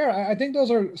it's fair. I think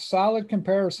those are solid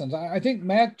comparisons. I think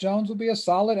Mac Jones will be a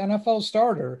solid NFL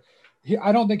starter.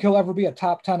 I don't think he'll ever be a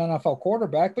top 10 NFL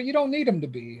quarterback, but you don't need him to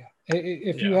be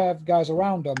if you have guys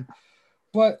around him.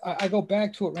 But I go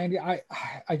back to it, Randy.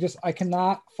 I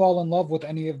cannot fall in love with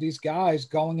any of these guys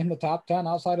going in the top 10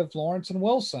 outside of Lawrence and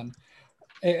Wilson.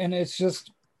 And it's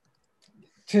just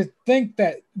to think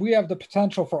that we have the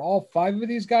potential for all 5 of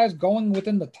these guys going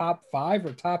within the top 5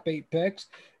 or top 8 picks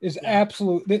is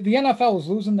absolute. The NFL is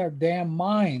losing their damn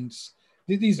minds.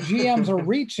 These GMs are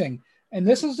reaching. And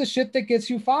this is the shit that gets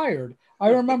you fired. I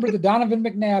remember the Donovan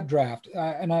McNabb draft,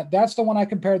 and that's the one I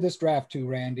compared this draft to,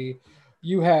 Randy.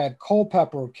 You had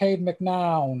Culpepper, Cade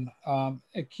McNown,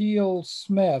 Akil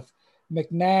Smith,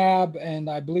 McNabb, and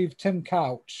I believe Tim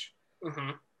Couch.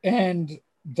 And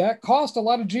that cost a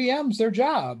lot of GMs their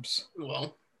jobs.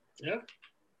 Well, yeah.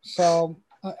 So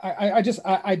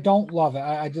I don't love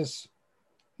it.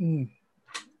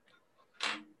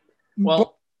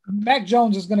 Well, but Mac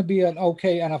Jones is going to be an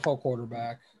okay NFL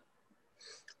quarterback.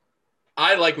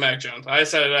 I like Mac Jones. I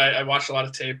said I watched a lot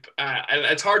of tape, and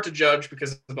it's hard to judge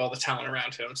because of all the talent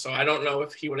around him. So I don't know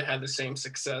if he would have had the same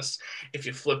success if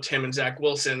you flipped him and Zach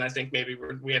Wilson. I think maybe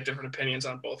we have different opinions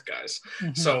on both guys.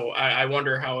 So I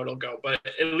wonder how it'll go. But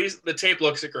at least the tape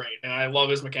looks great, and I love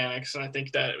his mechanics, and I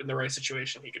think that in the right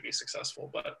situation he could be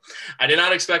successful. But I did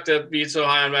not expect to be so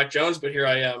high on Mac Jones, but here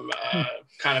I am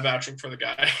kind of vouching for the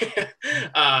guy.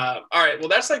 All right, well,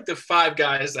 that's like the 5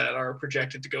 guys that are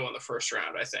projected to go in the first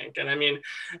round, I think. And I mean,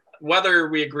 whether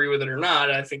we agree with it or not,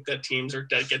 I think that teams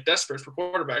get desperate for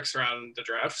quarterbacks around the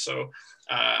draft. So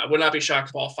I would not be shocked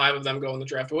if all 5 of them go in the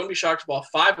draft. I wouldn't be shocked if all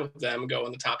 5 of them go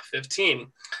in the top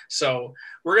 15. So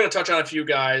we're going to touch on a few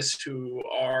guys who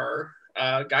are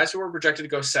guys who were projected to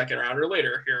go second round or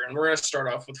later here. And we're going to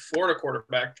start off with Florida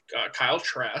quarterback Kyle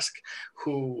Trask,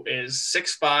 who is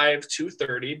 6'5",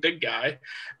 230, big guy,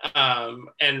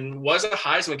 and was a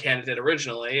Heisman candidate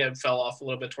originally and fell off a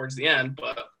little bit towards the end.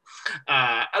 But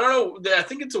I don't know. I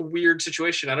think it's a weird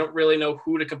situation. I don't really know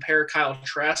who to compare Kyle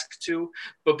Trask to,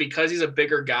 but because he's a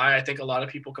bigger guy, I think a lot of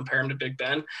people compare him to Big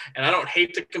Ben. And I don't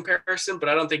hate the comparison, but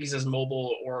I don't think he's as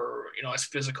mobile or, as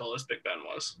physical as Big Ben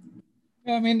was.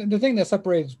 Yeah, I mean, the thing that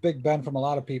separates Big Ben from a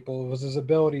lot of people was his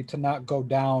ability to not go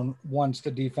down once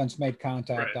the defense made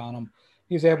contact on him.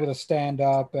 He's able to stand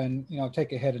up and,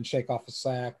 take a hit and shake off a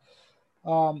sack.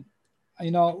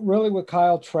 Really with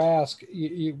Kyle Trask,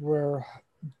 we're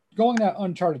going that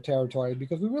uncharted territory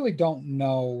because we really don't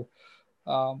know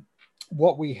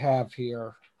what we have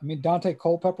here. I mean, Dante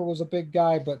Culpepper was a big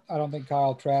guy, but I don't think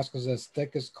Kyle Trask is as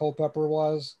thick as Culpepper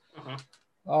was.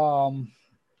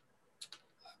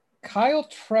 Kyle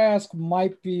Trask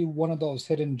might be one of those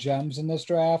hidden gems in this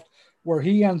draft where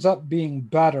he ends up being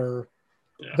better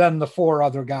than the 4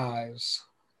 other guys.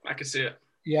 I can see it.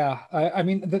 Yeah, I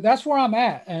mean that's where I'm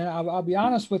at, and I'll be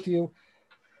honest with you.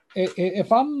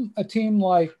 If I'm a team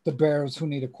like the Bears who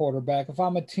need a quarterback, if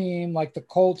I'm a team like the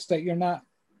Colts that you're not,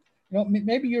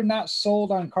 maybe you're not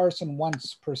sold on Carson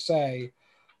Wentz per se.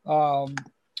 Um,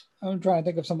 I'm trying to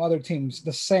think of some other teams.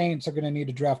 The Saints are going to need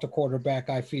to draft a quarterback.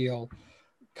 I feel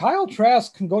Kyle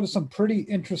Trask can go to some pretty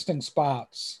interesting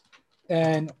spots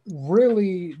and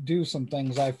really do some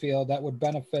things. I feel that would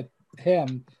benefit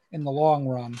him in the long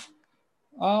run.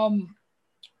 Um,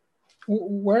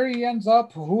 where he ends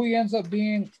up, who he ends up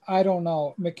being, I don't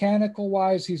know. Mechanical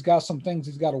wise, he's got some things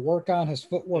he's got to work on. His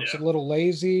footwork's a little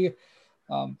lazy.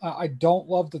 I don't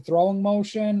love the throwing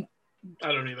motion.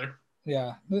 I don't either.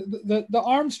 Yeah, the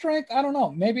arm strength, I don't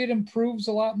know. Maybe it improves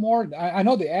a lot more. I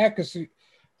know the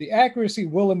accuracy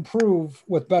will improve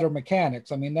with better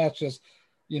mechanics. I mean, that's just,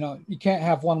 you can't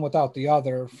have one without the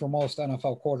other for most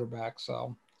NFL quarterbacks.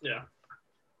 So yeah,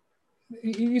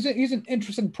 he's an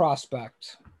interesting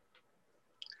prospect.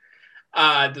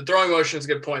 The throwing motion is a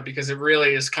good point because it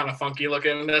really is kind of funky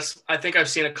looking. I think I've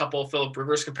seen a couple of Phillip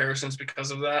Rivers comparisons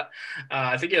because of that.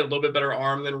 I think he had a little bit better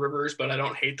arm than Rivers, but I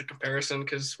don't hate the comparison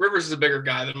because Rivers is a bigger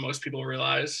guy than most people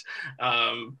realize.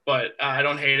 But I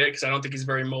don't hate it because I don't think he's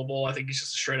very mobile. I think he's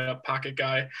just a straight up pocket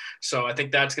guy. So I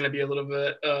think that's going to be a little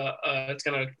bit, it's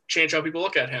going to change how people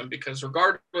look at him because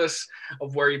regardless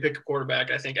of where you pick a quarterback,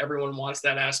 I think everyone wants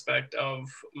that aspect of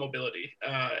mobility.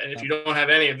 And if you don't have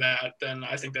any of that, then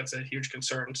I think that's a huge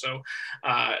concern. So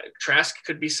Trask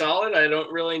could be solid. I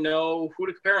don't really know who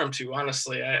to compare him to,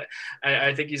 honestly.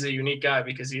 I think he's a unique guy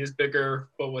because he is bigger,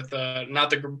 but with not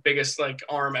the biggest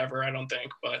arm ever, I don't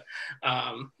think. But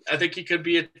I think he could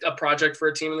be a project for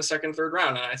a team in the second, third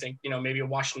round. And I think, maybe a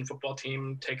Washington football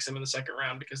team takes him in the second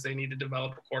round because they need to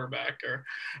develop a quarterback or,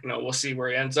 we'll see where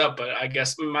he ends up. But I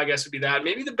guess my guess would be that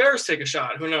maybe the Bears take a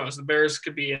shot. Who knows? The Bears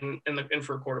could be in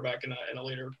for a quarterback in a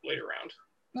later round.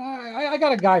 I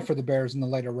got a guy for the Bears in the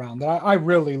later round that I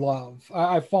really love.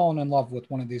 I've fallen in love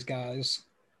with one of these guys.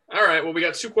 All right. Well, we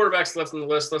got 2 quarterbacks left on the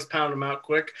list. Let's pound them out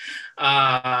quick.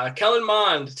 Kellen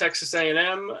Mond, Texas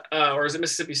A&M, or is it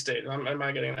Mississippi State? Am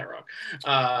I getting that wrong?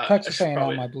 Texas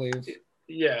A&M, I believe.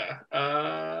 Yeah.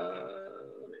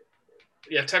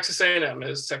 Texas A&M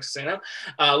is Texas A&M.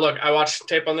 Look, I watched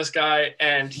tape on this guy,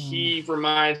 and he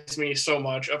reminds me so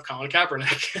much of Colin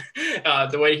Kaepernick.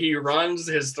 The way he runs,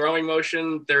 his throwing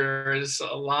motion, there is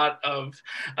a lot of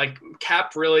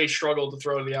Cap really struggled to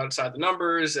throw to the outside the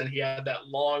numbers, and he had that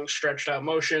long stretched out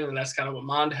motion, and that's kind of what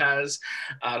Mond has.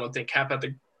 I don't think Cap had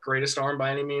the greatest arm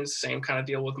by any means, same kind of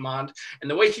deal with Mond. And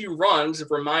the way he runs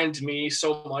reminds me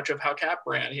so much of how Cap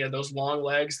ran. He had those long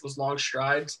legs, those long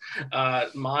strides.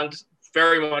 Mond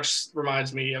very much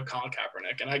reminds me of Colin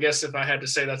Kaepernick. And I guess if I had to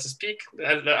say that's his peak,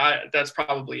 that's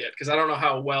probably it. Because I don't know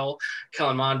how well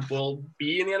Kellen Mond will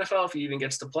be in the NFL if he even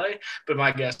gets to play. But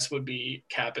my guess would be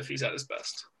Cap if he's at his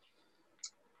best.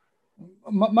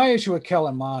 My issue with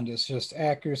Kellen Mond is just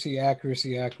accuracy.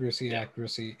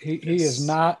 He is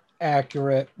not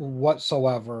accurate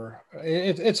whatsoever.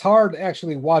 It's hard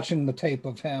actually watching the tape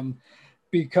of him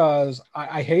because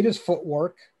I hate his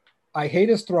footwork. I hate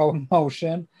his throwing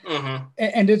motion. Mm-hmm.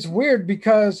 And it's weird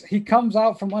because he comes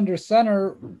out from under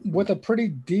center with a pretty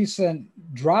decent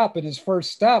drop in his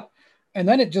first step, and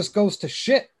then it just goes to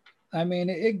shit. I mean,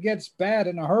 it gets bad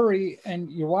in a hurry, and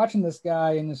you're watching this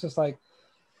guy, and it's just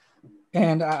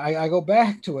and I go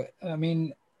back to it. I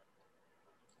mean,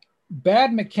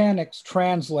 bad mechanics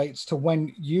translates to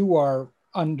when you are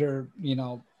under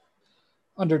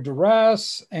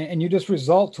duress and you just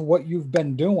result to what you've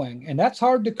been doing. And that's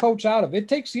hard to coach out of. It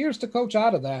takes years to coach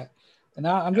out of that. And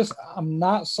I'm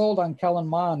not sold on Kellen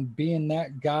Mond being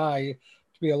that guy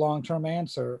to be a long-term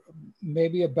answer.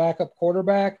 Maybe a backup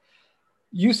quarterback.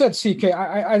 You said CK.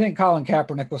 I think Colin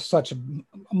Kaepernick was such a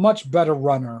much better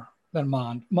runner than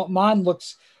Mond. Mond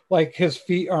looks like his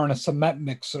feet are in a cement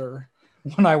mixer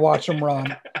when I watch him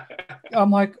run.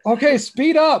 I'm like, okay,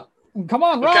 speed up. Come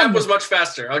on, run. Cap was much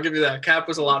faster. I'll give you that. Cap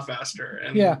was a lot faster.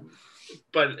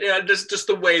 But just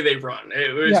the way they run,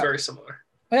 it was very similar.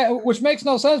 Yeah, which makes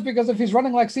no sense because if he's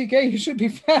running like CK, he should be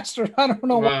faster. I don't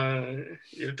know why.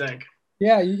 You'd think.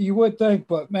 Yeah, you would think,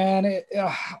 but man,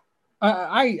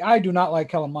 I do not like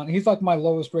Kellen Mond. He's like my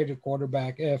lowest rated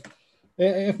quarterback.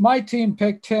 If my team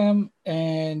picked him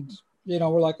and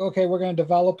we're like, okay, we're going to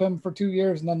develop him for 2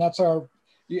 years, and then that's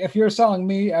if you're selling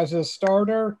me as a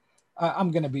starter,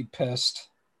 I'm going to be pissed.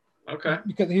 Okay.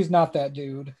 Because he's not that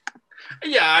dude.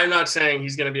 Yeah, I'm not saying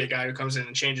he's going to be a guy who comes in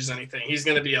and changes anything. He's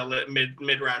going to be a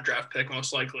mid-round draft pick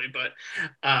most likely, but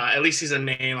at least he's a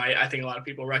name I think a lot of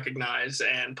people recognize.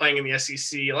 And playing in the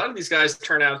SEC, a lot of these guys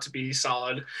turn out to be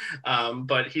solid.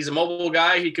 But he's a mobile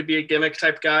guy. He could be a gimmick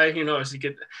type guy. Who knows? He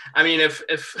could. I mean, if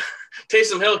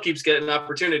Taysom Hill keeps getting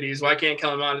opportunities, why can't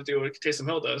Kellen Mond do what Taysom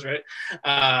Hill does, right?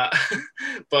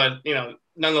 But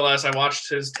nonetheless, I watched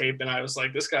his tape and I was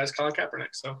like, this guy's Colin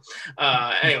Kaepernick. So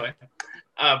anyway.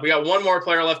 We got one more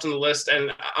player left on the list,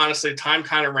 and honestly, time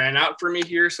kind of ran out for me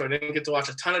here, so I didn't get to watch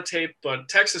a ton of tape. But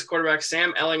Texas quarterback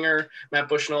Sam Ehlinger, Matt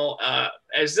Bushnell,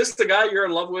 is this the guy you're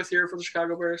in love with here for the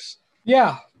Chicago Bears?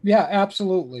 Yeah,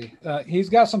 absolutely. He's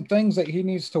got some things that he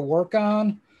needs to work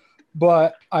on,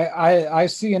 but I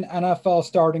see an NFL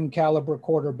starting caliber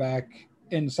quarterback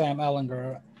in Sam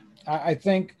Ehlinger. I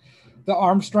think the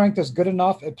arm strength is good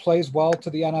enough. It plays well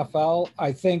to the NFL.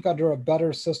 I think under a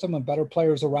better system and better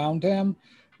players around him,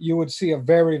 you would see a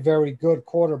very, very good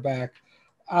quarterback.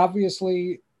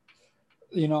 Obviously,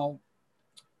 the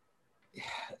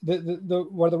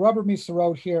where the rubber meets the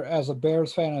road here as a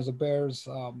Bears fan, as a Bears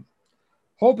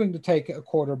hoping to take a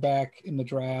quarterback in the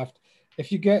draft.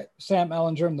 If you get Sam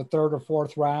Ehlinger in the 3rd or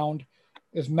 4th round,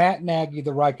 is Matt Nagy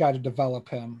the right guy to develop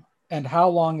him? And how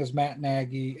long is Matt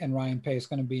Nagy and Ryan Pace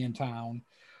going to be in town?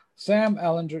 Sam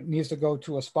Ehlinger needs to go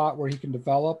to a spot where he can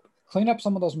develop, clean up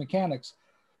some of those mechanics.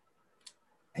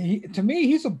 To me,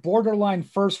 he's a borderline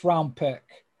 1st round pick.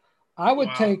 I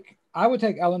would take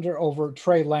Ehlinger over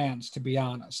Trey Lance, to be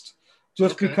honest,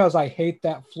 just because I hate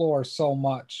that floor so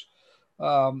much.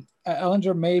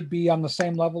 Ehlinger may be on the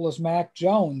same level as Mac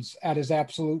Jones at his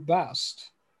absolute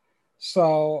best.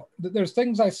 So there's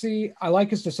things I see. I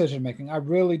like his decision-making. I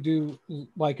really do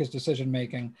like his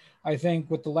decision-making. I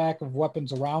think with the lack of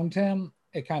weapons around him,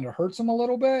 it kind of hurts him a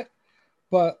little bit.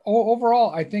 But overall,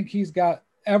 I think he's got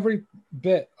every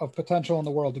bit of potential in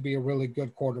the world to be a really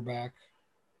good quarterback.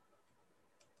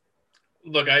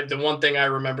 Look, the one thing I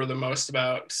remember the most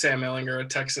about Sam Ehlinger at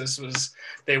Texas was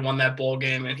they won that bowl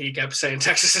game, and he kept saying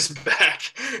Texas is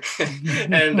back,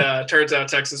 and turns out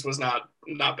Texas was not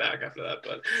back after that.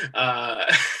 But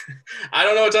I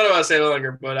don't know a ton about Sam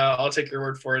Ehlinger, but I'll take your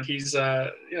word for it. He's he's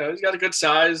got a good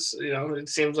size. It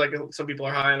seems like some people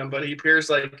are high on him, but he appears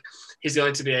like he's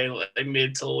going to be a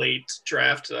mid to late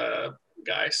draft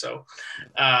guy. So,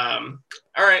 all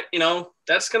right,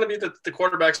 that's going to be the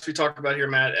quarterbacks we talked about here,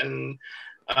 Matt. And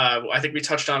I think we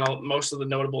touched on most of the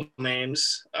notable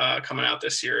names coming out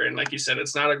this year. And like you said,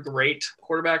 it's not a great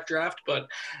quarterback draft, but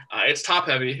it's top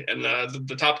heavy. And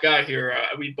the top guy here,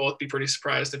 we'd both be pretty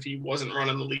surprised if he wasn't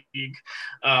running the league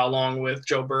along with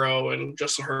Joe Burrow and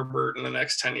Justin Herbert in the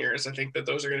next 10 years. I think that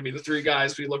those are going to be the 3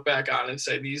 guys we look back on and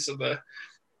say, these are the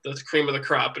cream of the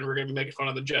crop, and we're going to be making fun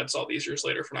of the Jets all these years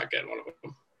later for not getting one of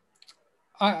them.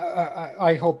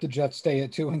 I hope the Jets stay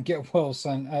at 2 and get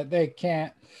Wilson. They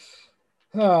can't.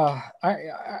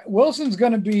 Wilson's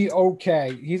going to be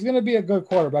okay. He's going to be a good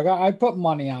quarterback. I put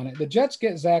money on it. The Jets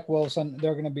get Zach Wilson,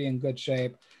 they're going to be in good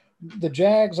shape. The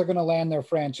Jags are going to land their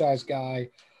franchise guy.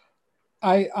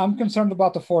 I'm concerned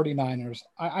about the 49ers.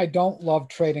 I don't love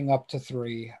trading up to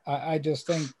 3. I just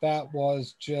think that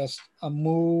was just a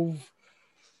move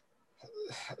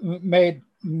made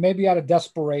maybe out of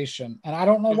desperation. And I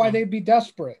don't know why they'd be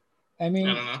desperate. I mean,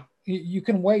 I don't know. You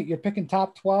can wait. You're picking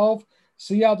top 12.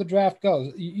 See how the draft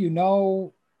goes.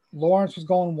 Lawrence was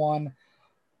going 1.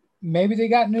 Maybe they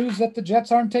got news that the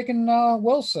Jets aren't taking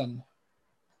Wilson.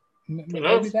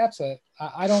 Maybe that's it.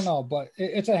 I don't know, but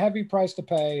it's a heavy price to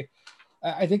pay.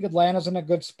 I think Atlanta's in a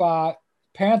good spot.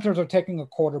 Panthers are taking a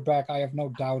quarterback. I have no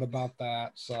doubt about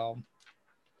that. So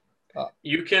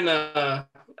you can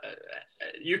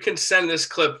send this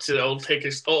clip to the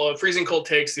old Freezing Cold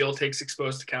Takes, the old Takes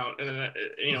Exposed account, and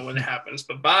when it happens.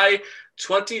 But by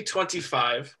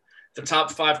 2025, the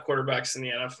top 5 quarterbacks in the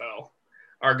NFL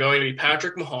are going to be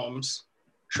Patrick Mahomes,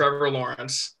 Trevor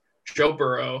Lawrence, Joe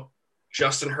Burrow,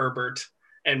 Justin Herbert,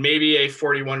 and maybe a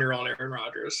 41-year-old Aaron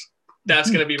Rodgers. That's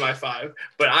going to be my 5.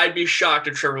 But I'd be shocked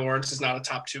if Trevor Lawrence is not a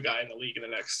top 2 guy in the league in the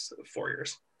next 4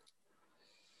 years.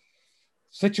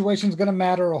 Situation's going to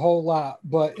matter a whole lot,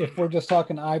 but if we're just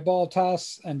talking eyeball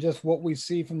tests and just what we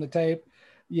see from the tape,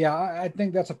 yeah, I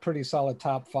think that's a pretty solid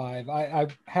top 5. I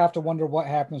have to wonder what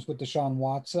happens with Deshaun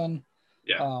Watson,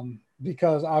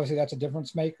 because obviously that's a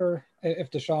difference maker.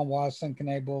 If Deshaun Watson can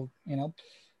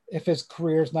if his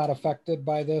career is not affected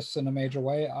by this in a major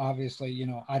way, obviously,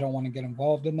 I don't want to get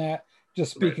involved in that.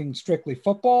 Just speaking strictly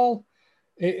football,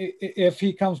 if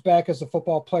he comes back as the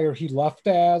football player he left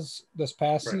as this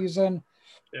past season,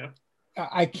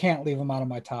 I can't leave him out of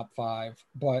my top 5.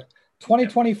 But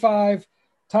 2025,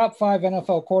 top 5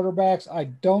 NFL quarterbacks. I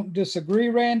don't disagree,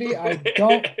 Randy.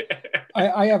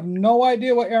 I have no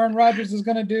idea what Aaron Rodgers is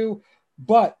going to do,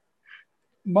 but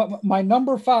my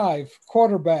number 5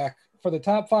 quarterback for the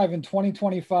top 5 in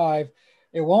 2025,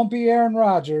 it won't be Aaron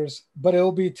Rodgers, but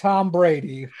it'll be Tom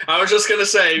Brady. I was just going to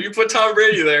say, if you put Tom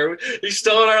Brady there, he's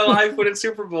still in our life winning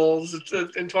Super Bowls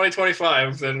in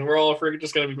 2025, then we're all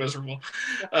just going to be miserable.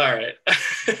 All right.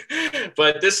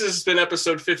 But this has been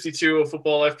episode 52 of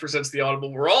Football Life Presents The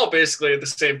Audible. We're all basically at the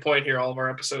same point here, all of our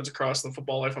episodes across the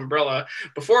Football Life umbrella.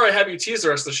 Before I have you tease the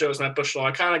rest of the shows, Matt Bushnell,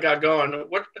 I kind of got going.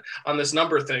 What on this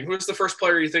number thing? Who's the first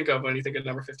player you think of when you think of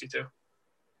number 52?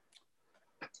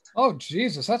 Oh,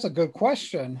 Jesus, that's a good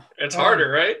question. It's harder,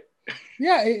 right?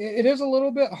 Yeah, it is a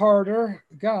little bit harder.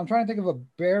 God, I'm trying to think of a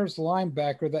Bears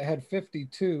linebacker that had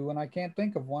 52, and I can't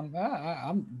think of one.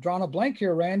 I'm drawing a blank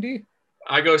here, Randy.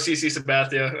 I go CC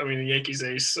Sabathia. I mean, the Yankees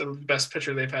ace, the best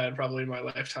pitcher they've had probably in my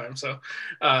lifetime. So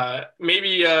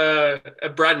maybe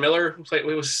Brad Miller,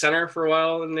 who was center for a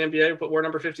while in the NBA, but wore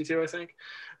number 52, I think.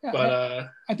 Yeah,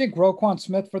 but I think Roquan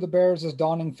Smith for the Bears is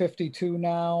donning 52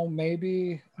 now,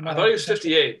 maybe. I thought he was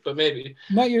 58, but maybe.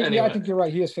 No, anyway. Yeah, I think you're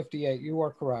right. He is 58. You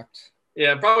are correct.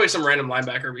 Yeah, probably some random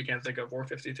linebacker we can't think of, or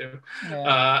 52.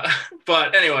 Yeah.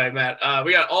 But anyway, Matt,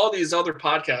 we got all these other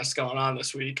podcasts going on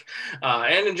this week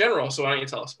and in general. So why don't you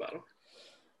tell us about them?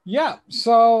 Yeah,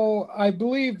 so I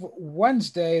believe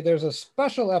Wednesday there's a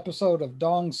special episode of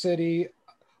Dong City.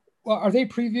 Well, are they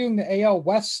previewing the AL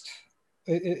West?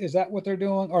 Is that what they're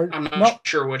doing? Or I'm not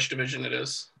sure which division it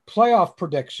is. Playoff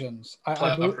predictions.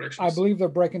 Predictions. I believe they're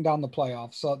breaking down the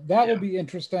playoffs. So that will be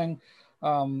interesting.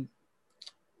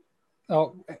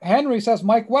 Henry says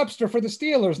Mike Webster for the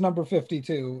Steelers, number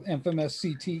 52, infamous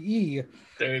CTE.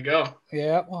 There you go.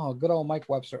 Yeah. Oh, good old Mike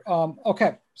Webster.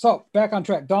 Okay. So back on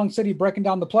track. Dong City breaking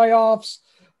down the playoffs.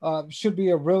 Should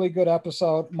be a really good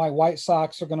episode. My White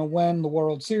Sox are going to win the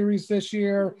World Series this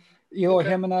year. Eloy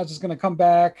Jimenez is going to come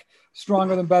back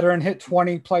stronger than better and hit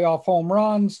 20 playoff home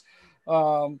runs.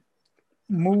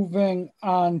 Moving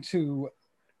on to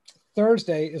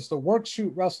Thursday is the Work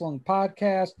Shoot Wrestling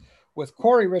podcast with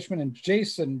Corey Richmond and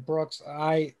Jason Brooks.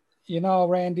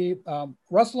 Randy,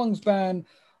 wrestling's been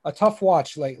a tough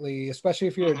watch lately, especially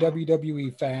if you're a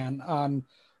WWE fan on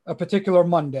a particular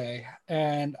Monday.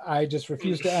 And I just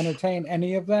refuse to entertain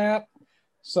any of that.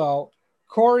 So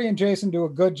Corey and Jason do a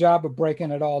good job of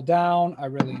breaking it all down. I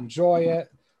really enjoy it.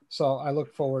 So I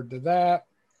look forward to that.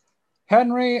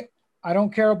 Henry, I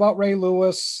don't care about Ray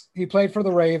Lewis. He played for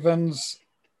the Ravens.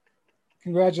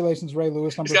 Congratulations, Ray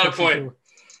Lewis. He's got 52. A point.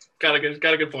 Got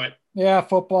a good point. Yeah,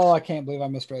 football. I can't believe I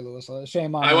missed Ray Lewis.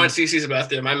 Shame on me. I went CC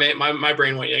Sabathia. My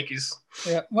brain went Yankees.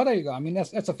 Yeah, well, there you go. I mean,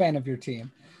 that's a fan of your team.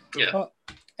 Yeah.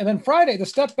 And then Friday, the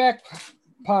Step Back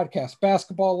podcast,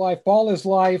 Basketball Life, Ball is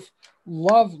Life.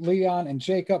 Love Leon and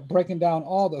Jacob breaking down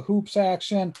all the hoops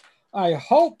action. I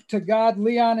hope to God,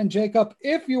 Leon and Jacob,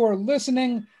 if you are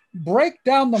listening, break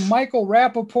down the Michael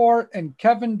Rappaport and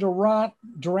Kevin Durant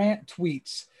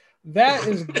tweets. That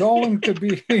is going to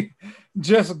be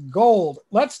just gold.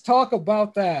 Let's talk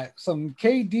about that. Some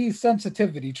KD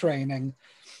sensitivity training.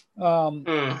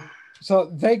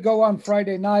 So they go on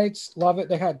Friday nights. Love it.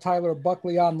 They had Tyler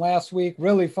Buckley on last week.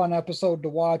 Really fun episode to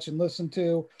watch and listen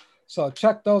to. So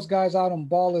check those guys out on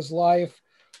Ball is Life.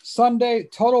 Sunday,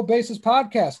 Total Bases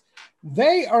podcast.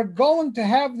 They are going to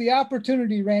have the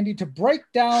opportunity, Randy, to break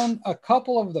down a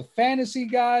couple of the fantasy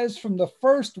guys from the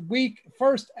first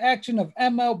action of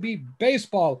MLB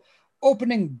baseball.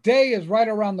 Opening day is right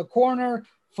around the corner.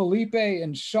 Felipe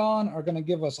and Sean are going to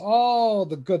give us all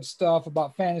the good stuff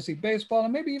about fantasy baseball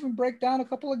and maybe even break down a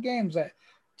couple of games that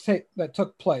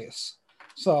took place.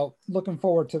 So looking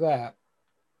forward to that.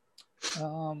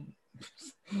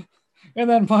 And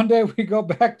then Monday, we go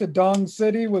back to Dong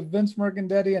City with Vince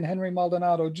Mercandetti and Henry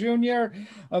Maldonado Jr.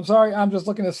 I'm sorry, I'm just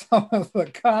looking at some of the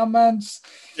comments.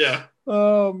 Yeah.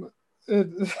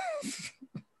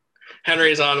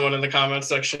 Henry's on one in the comments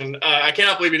section. I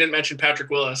cannot believe he didn't mention Patrick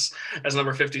Willis as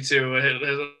number 52,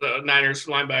 his Niners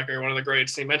linebacker, one of the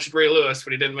greats. He mentioned Ray Lewis,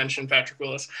 but he didn't mention Patrick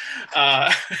Willis.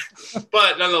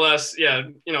 But nonetheless, yeah,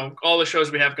 all the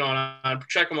shows we have going on,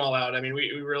 check them all out. I mean,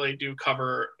 we really do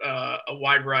cover a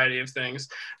wide variety of things,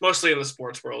 mostly in the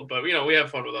sports world, but, we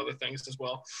have fun with other things as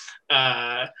well.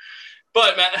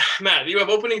 But Matt, you have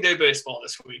opening day baseball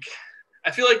this week.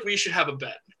 I feel like we should have a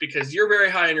bet because you're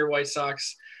very high in your White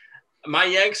Sox. My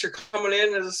Yanks are coming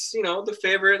in as, the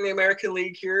favorite in the American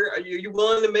League here. Are you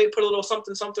willing to put a little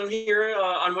something here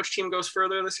on which team goes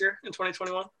further this year in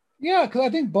 2021? Yeah, because I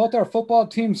think both our football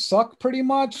teams suck pretty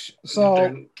much. So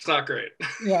it's not great.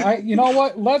 Yeah, you know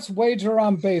what? Let's wager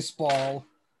on baseball.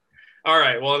 All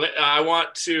right. Well, I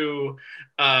want to,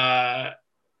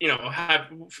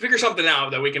 figure something out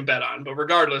that we can bet on. But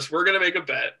regardless, we're going to make a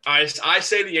bet. I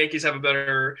say the Yankees have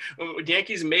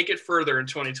Yankees make it further in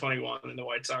 2021 than the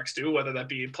White Sox do, whether that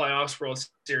be playoffs, World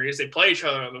Series. They play each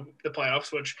other in the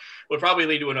playoffs, which would probably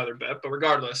lead to another bet. But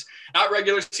regardless, not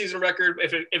regular season record.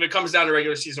 If it comes down to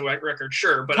regular season record,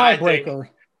 sure. But tiebreaker.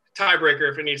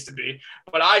 Tiebreaker if it needs to be.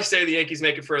 But I say the Yankees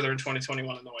make it further in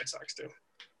 2021 than the White Sox do.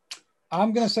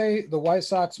 I'm going to say the White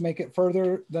Sox make it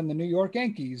further than the New York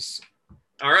Yankees.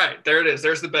 All right, there it is.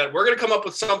 There's the bet. We're going to come up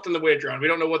with something to wager on. We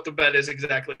don't know what the bet is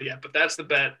exactly yet, but that's the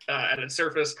bet at its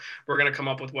surface. We're going to come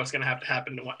up with what's going to have to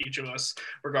happen to each of us,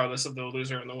 regardless of the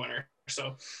loser and the winner.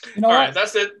 So, all right,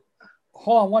 that's it.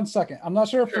 Hold on one second. I'm not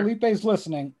sure if Felipe's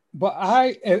listening, but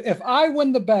if I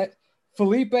win the bet,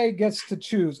 Felipe gets to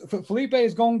choose. Felipe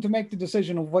is going to make the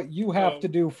decision of what you have to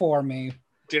do for me.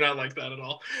 Do not like that at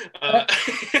all.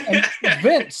 And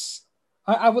Vince,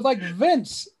 I would like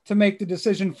Vince to make the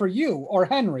decision for you or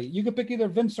Henry. You could pick either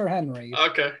Vince or Henry.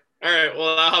 Okay. All right.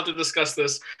 Well, I'll have to discuss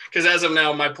this because as of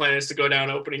now, my plan is to go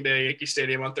down opening day Yankee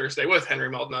Stadium on Thursday with Henry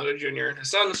Maldonado Jr. and his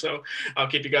son. So I'll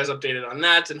keep you guys updated on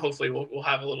that, and hopefully we'll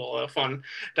have a little fun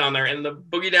down there in the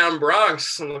Boogie Down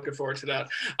Bronx. I'm looking forward to that.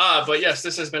 But yes,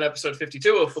 this has been episode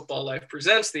 52 of Football Life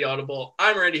Presents The Audible.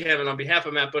 I'm Randy Hammond on behalf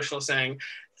of Matt Bushnell saying,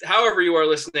 however you are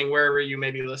listening, wherever you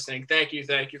may be listening, thank you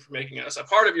for making us a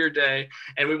part of your day,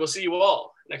 and we will see you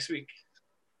all next week.